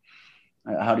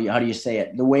 how do you say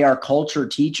it? The way our culture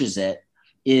teaches it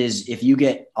is if you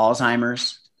get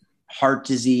Alzheimer's, heart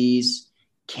disease,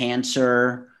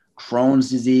 cancer, Crohn's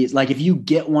disease, like if you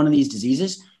get one of these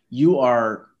diseases,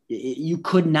 you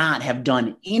could not have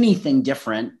done anything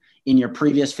different in your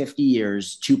previous 50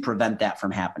 years to prevent that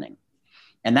from happening.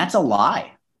 And that's a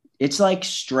lie. It's like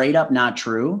straight up not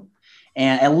true.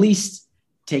 And at least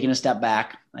taking a step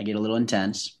back, I get a little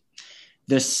intense.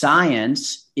 The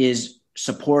science is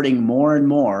supporting more and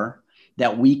more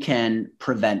that we can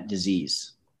prevent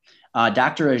disease.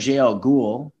 Dr. Ajay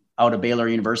Ghul out of Baylor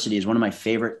University is one of my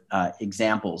favorite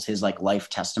examples. His like life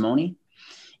testimony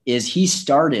is he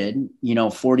started,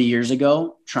 40 years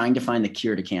ago, trying to find the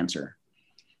cure to cancer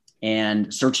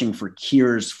and searching for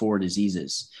cures for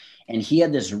diseases. And he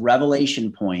had this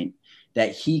revelation point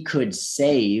that he could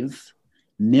save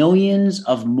millions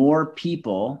of more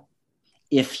people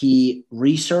if he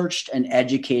researched and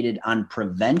educated on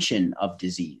prevention of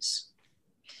disease.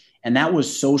 And that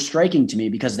was so striking to me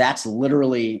because that's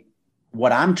literally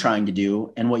what I'm trying to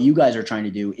do. And what you guys are trying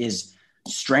to do is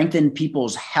strengthen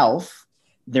people's health,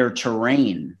 their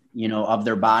terrain, of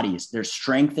their bodies, their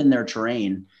strength in their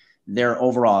terrain, their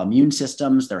overall immune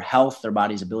systems, their health, their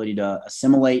body's ability to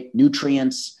assimilate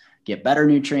nutrients, get better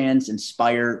nutrients,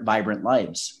 inspire vibrant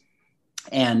lives.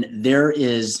 And there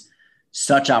is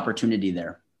such opportunity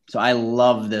there. So I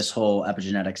love this whole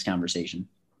epigenetics conversation.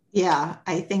 Yeah,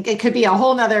 I think it could be a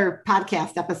whole nother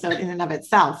podcast episode in and of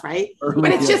itself, right?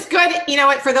 But it's just good,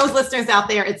 for those listeners out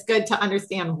there, it's good to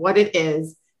understand what it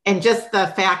is and just the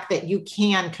fact that you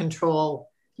can control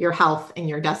your health and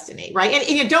your destiny, right?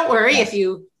 And don't worry if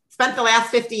you spent the last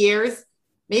 50 years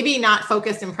maybe not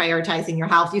focused and prioritizing your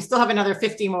health. You still have another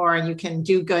 50 more and you can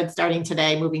do good starting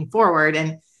today moving forward.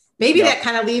 And maybe that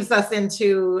kind of leads us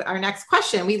into our next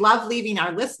question. We love leaving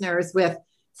our listeners with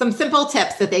some simple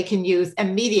tips that they can use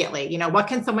immediately. What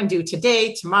can someone do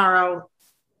today, tomorrow,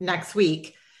 next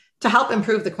week to help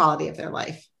improve the quality of their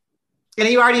life?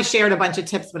 You already shared a bunch of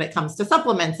tips when it comes to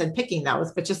supplements and picking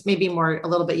those, but just maybe a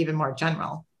little bit even more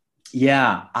general.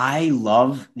 Yeah, I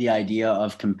love the idea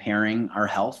of comparing our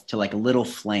health to like a little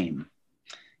flame.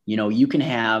 You can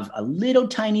have a little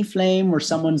tiny flame where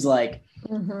someone's like,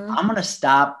 I'm going to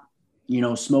stop,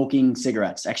 smoking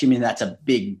cigarettes. Actually, that's a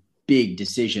big, big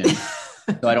decision.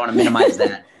 So I don't want to minimize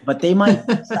that, but they might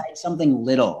decide something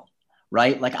little,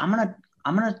 right? Like I'm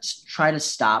going to try to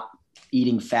stop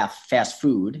eating fast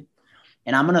food,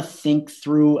 and I'm going to think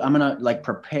through, I'm going to like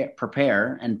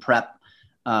prepare and prep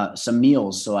some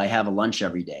meals. So I have a lunch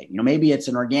every day. Maybe it's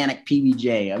an organic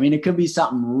PBJ. It could be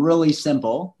something really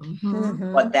simple,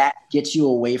 but that gets you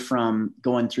away from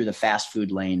going through the fast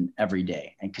food lane every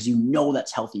day. And because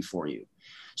that's healthy for you.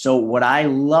 So what I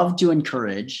love to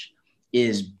encourage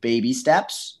is baby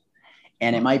steps.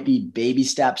 And it might be baby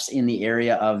steps in the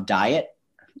area of diet,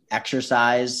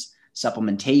 exercise,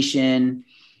 supplementation,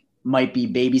 might be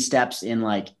baby steps in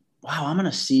like, wow, I'm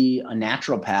going to see a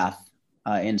naturopath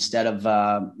instead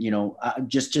of,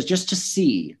 just to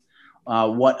see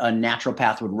what a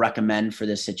naturopath would recommend for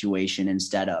this situation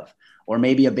instead of. Or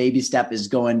maybe a baby step is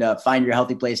going to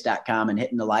findyourhealthyplace.com and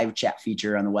hitting the live chat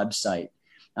feature on the website.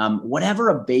 Whatever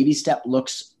a baby step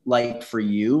looks like for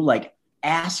you, like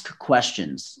ask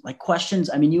questions.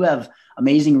 You have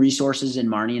amazing resources in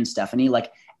Marnie and Stephanie.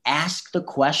 Like ask the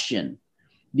question,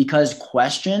 because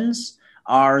questions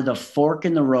are the fork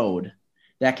in the road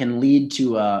that can lead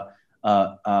to a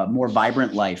more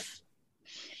vibrant life.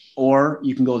 Or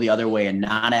you can go the other way and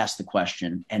not ask the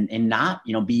question and not,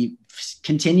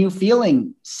 continue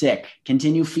feeling sick,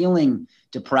 continue feeling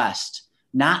depressed,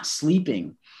 not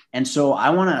sleeping. And so I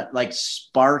want to like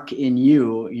spark in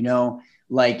you,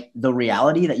 like the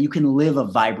reality that you can live a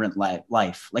vibrant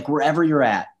life, like wherever you're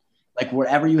at, like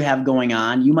wherever you have going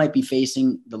on, you might be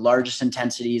facing the largest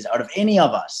intensities out of any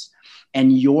of us.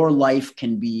 And your life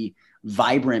can be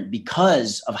vibrant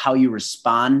because of how you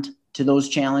respond to those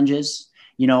challenges.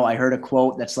 I heard a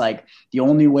quote that's like, the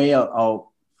only way a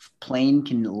plane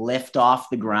can lift off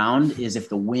the ground is if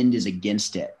the wind is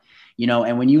against it.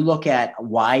 And when you look at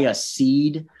why a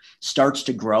seed starts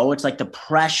to grow, it's like the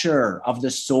pressure of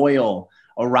the soil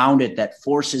around it that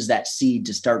forces that seed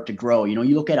to start to grow. You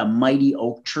look at a mighty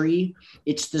oak tree,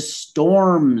 it's the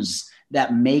storms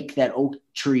that make that oak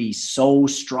tree so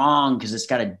strong because it's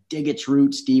got to dig its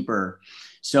roots deeper.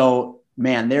 So,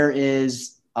 man, there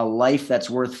is a life that's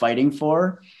worth fighting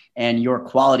for, and your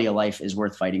quality of life is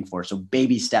worth fighting for. So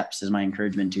baby steps is my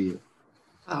encouragement to you.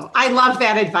 Oh, I love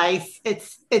that advice.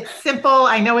 It's simple.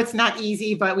 I know it's not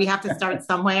easy, but we have to start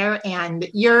somewhere. And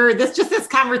this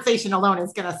conversation alone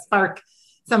is going to spark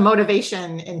some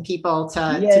motivation in people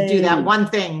to do that one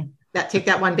thing, take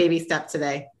that one baby step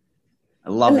today. I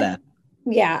love that.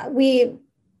 Yeah,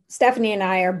 Stephanie and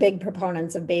I are big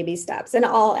proponents of baby steps in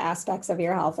all aspects of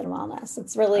your health and wellness.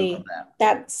 It's really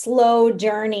that slow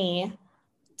journey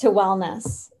to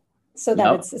wellness so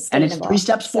that it's sustainable. And it's 3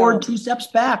 steps forward, 2 steps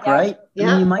back, right?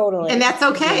 Yeah, totally. And that's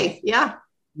okay. Yeah.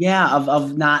 Yeah,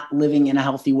 of not living in a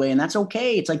healthy way. And that's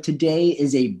okay. It's like today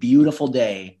is a beautiful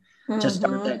day to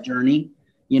start that journey,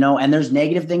 and there's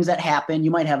negative things that happen.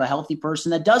 You might have a healthy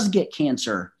person that does get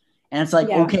cancer. And it's like,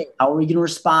 okay, how are we going to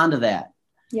respond to that?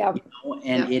 Yeah.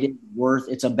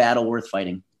 It's a battle worth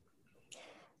fighting.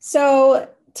 So,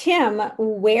 Tim,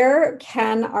 where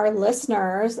can our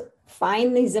listeners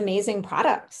find these amazing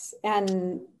products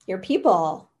and your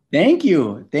people? Thank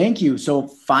you. So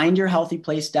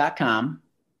findyourhealthyplace.com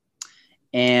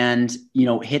and,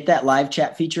 hit that live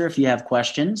chat feature if you have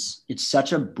questions. It's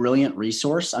such a brilliant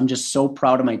resource. I'm just so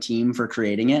proud of my team for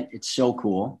creating it. It's so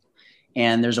cool.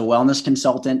 And there's a wellness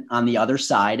consultant on the other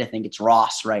side. I think it's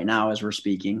Ross right now as we're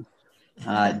speaking.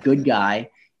 Good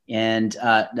guy. And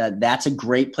that's a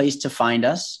great place to find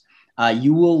us.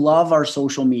 You will love our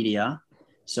social media.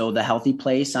 So The Healthy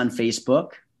Place on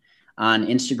Facebook. On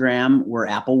Instagram, we're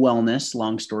Apple Wellness.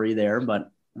 Long story there, but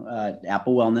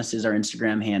Apple Wellness is our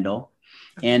Instagram handle.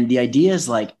 And the idea is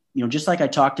like, just like I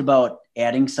talked about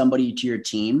adding somebody to your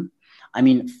team, I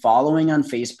mean, following on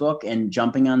Facebook and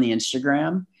jumping on the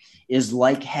Instagram is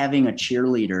like having a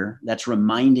cheerleader that's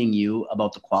reminding you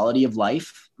about the quality of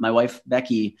life. My wife,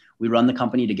 Becky, we run the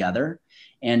company together,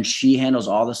 and she handles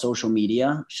all the social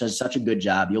media. She does such a good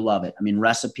job. You'll love it. I mean,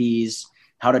 recipes,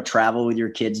 how to travel with your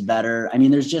kids better. I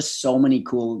mean, there's just so many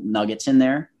cool nuggets in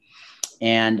there.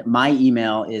 And my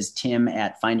email is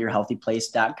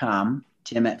tim@findyourhealthyplace.com,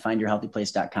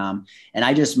 tim@findyourhealthyplace.com.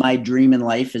 And my dream in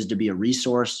life is to be a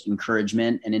resource,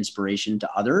 encouragement, and inspiration to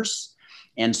others.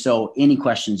 And so any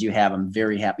questions you have, I'm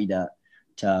very happy to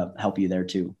help you there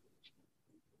too.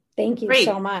 Thank you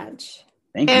so much.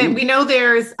 Thank you. And we know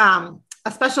there's a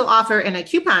special offer and a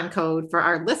coupon code for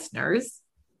our listeners.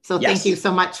 So thank you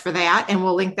so much for that. And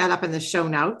we'll link that up in the show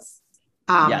notes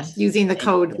using the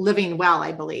code Living Well,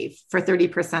 I believe, for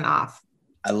 30% off.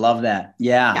 I love that.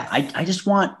 Yeah. Yes. I just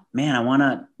want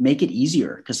to make it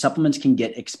easier because supplements can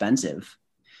get expensive.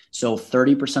 So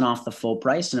 30% off the full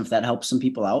price. And if that helps some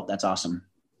people out, that's awesome.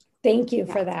 Thank you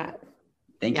for that.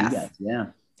 Thank you guys. Yeah.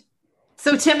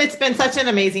 So Tim, it's been such an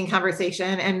amazing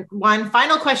conversation. And one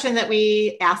final question that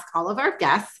we ask all of our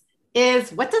guests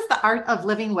is, what does the art of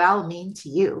living well mean to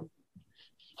you?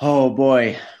 Oh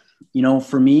boy.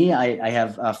 For me, I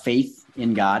have faith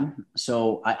in God.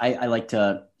 So I like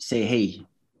to say, hey,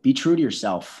 be true to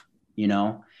yourself,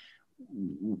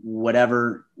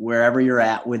 wherever you're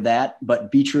at with that,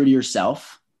 but be true to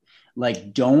yourself.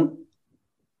 Like, don't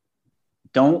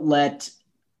let,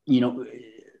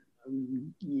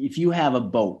 if you have a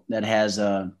boat that has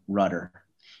a rudder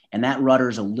and that rudder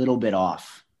is a little bit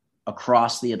off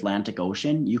across the Atlantic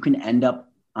Ocean, you can end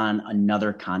up on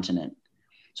another continent.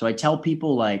 So I tell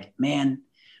people like, man,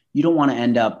 you don't want to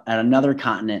end up at another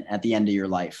continent at the end of your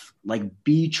life. Like,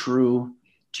 be true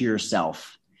to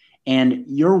yourself, and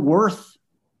you're worth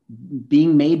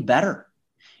being made better.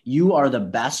 You are the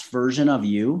best version of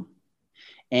you,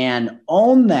 and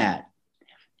own that,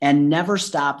 and never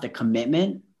stop the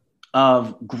commitment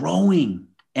of growing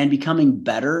and becoming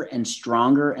better and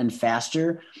stronger and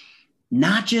faster,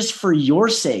 not just for your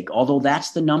sake, although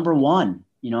that's the number one.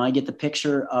 I get the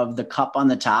picture of the cup on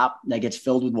the top that gets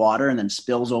filled with water and then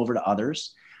spills over to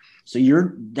others. So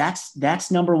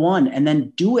that's number one. And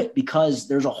then do it because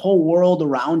there's a whole world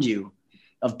around you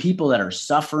of people that are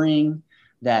suffering,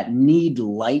 that need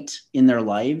light in their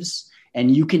lives,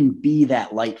 and you can be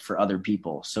that light for other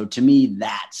people. So to me,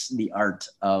 that's the art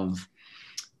of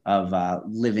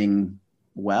living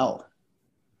well.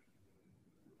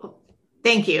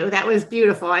 Thank you. That was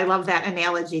beautiful. I love that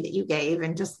analogy that you gave,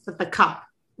 and just the cup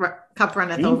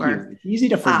runneth over. It's easy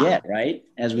to forget, right?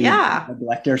 As we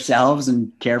neglect ourselves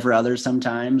and care for others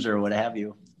sometimes, or what have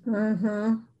you.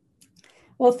 Mm-hmm.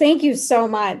 Well, thank you so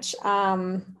much.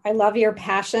 I love your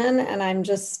passion, and I'm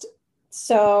just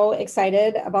so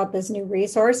excited about this new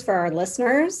resource for our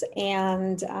listeners.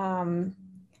 And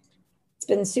it's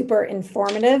been super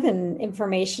informative and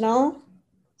informational.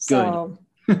 So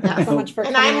Good. So much for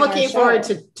and I'm looking forward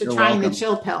to trying welcome. the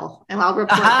chill pill, and I'll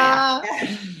report back.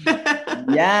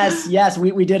 Yes.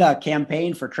 We did a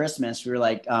campaign for Christmas. We were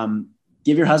like,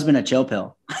 give your husband a chill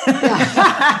pill.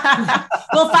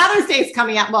 Well, Father's Day is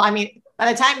coming up. Well, I mean,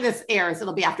 by the time this airs,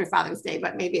 it'll be after Father's Day,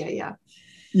 but maybe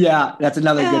Yeah, that's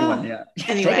another good one. Yeah.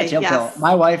 Anyway, take a chill pill.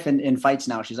 My wife in fights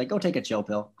now, she's like, go take a chill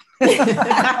pill.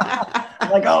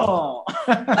 I'm like, oh.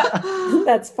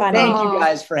 That's funny. Thank you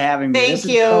guys for having me. Thank this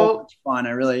you. Is so much fun.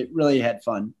 I really had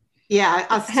fun. Yeah,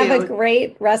 us too. Have a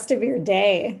great rest of your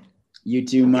day. You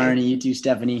too, Marnie. You too,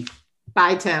 Stephanie.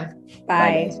 Bye, Tim.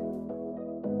 Bye.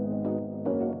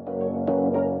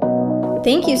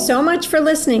 Thank you so much for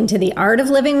listening to the Art of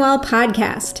Living Well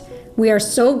podcast. We are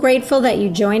so grateful that you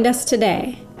joined us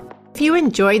today. If you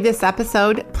enjoyed this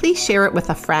episode, please share it with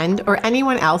a friend or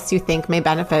anyone else you think may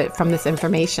benefit from this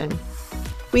information.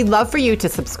 We'd love for you to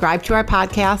subscribe to our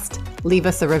podcast, leave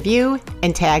us a review,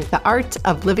 and tag the Art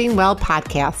of Living Well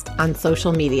podcast on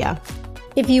social media.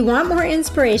 If you want more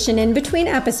inspiration in between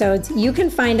episodes, you can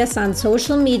find us on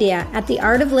social media at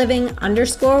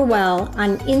theartofliving_well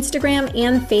on Instagram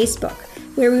and Facebook,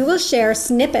 where we will share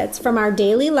snippets from our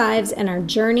daily lives and our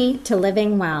journey to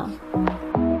living well.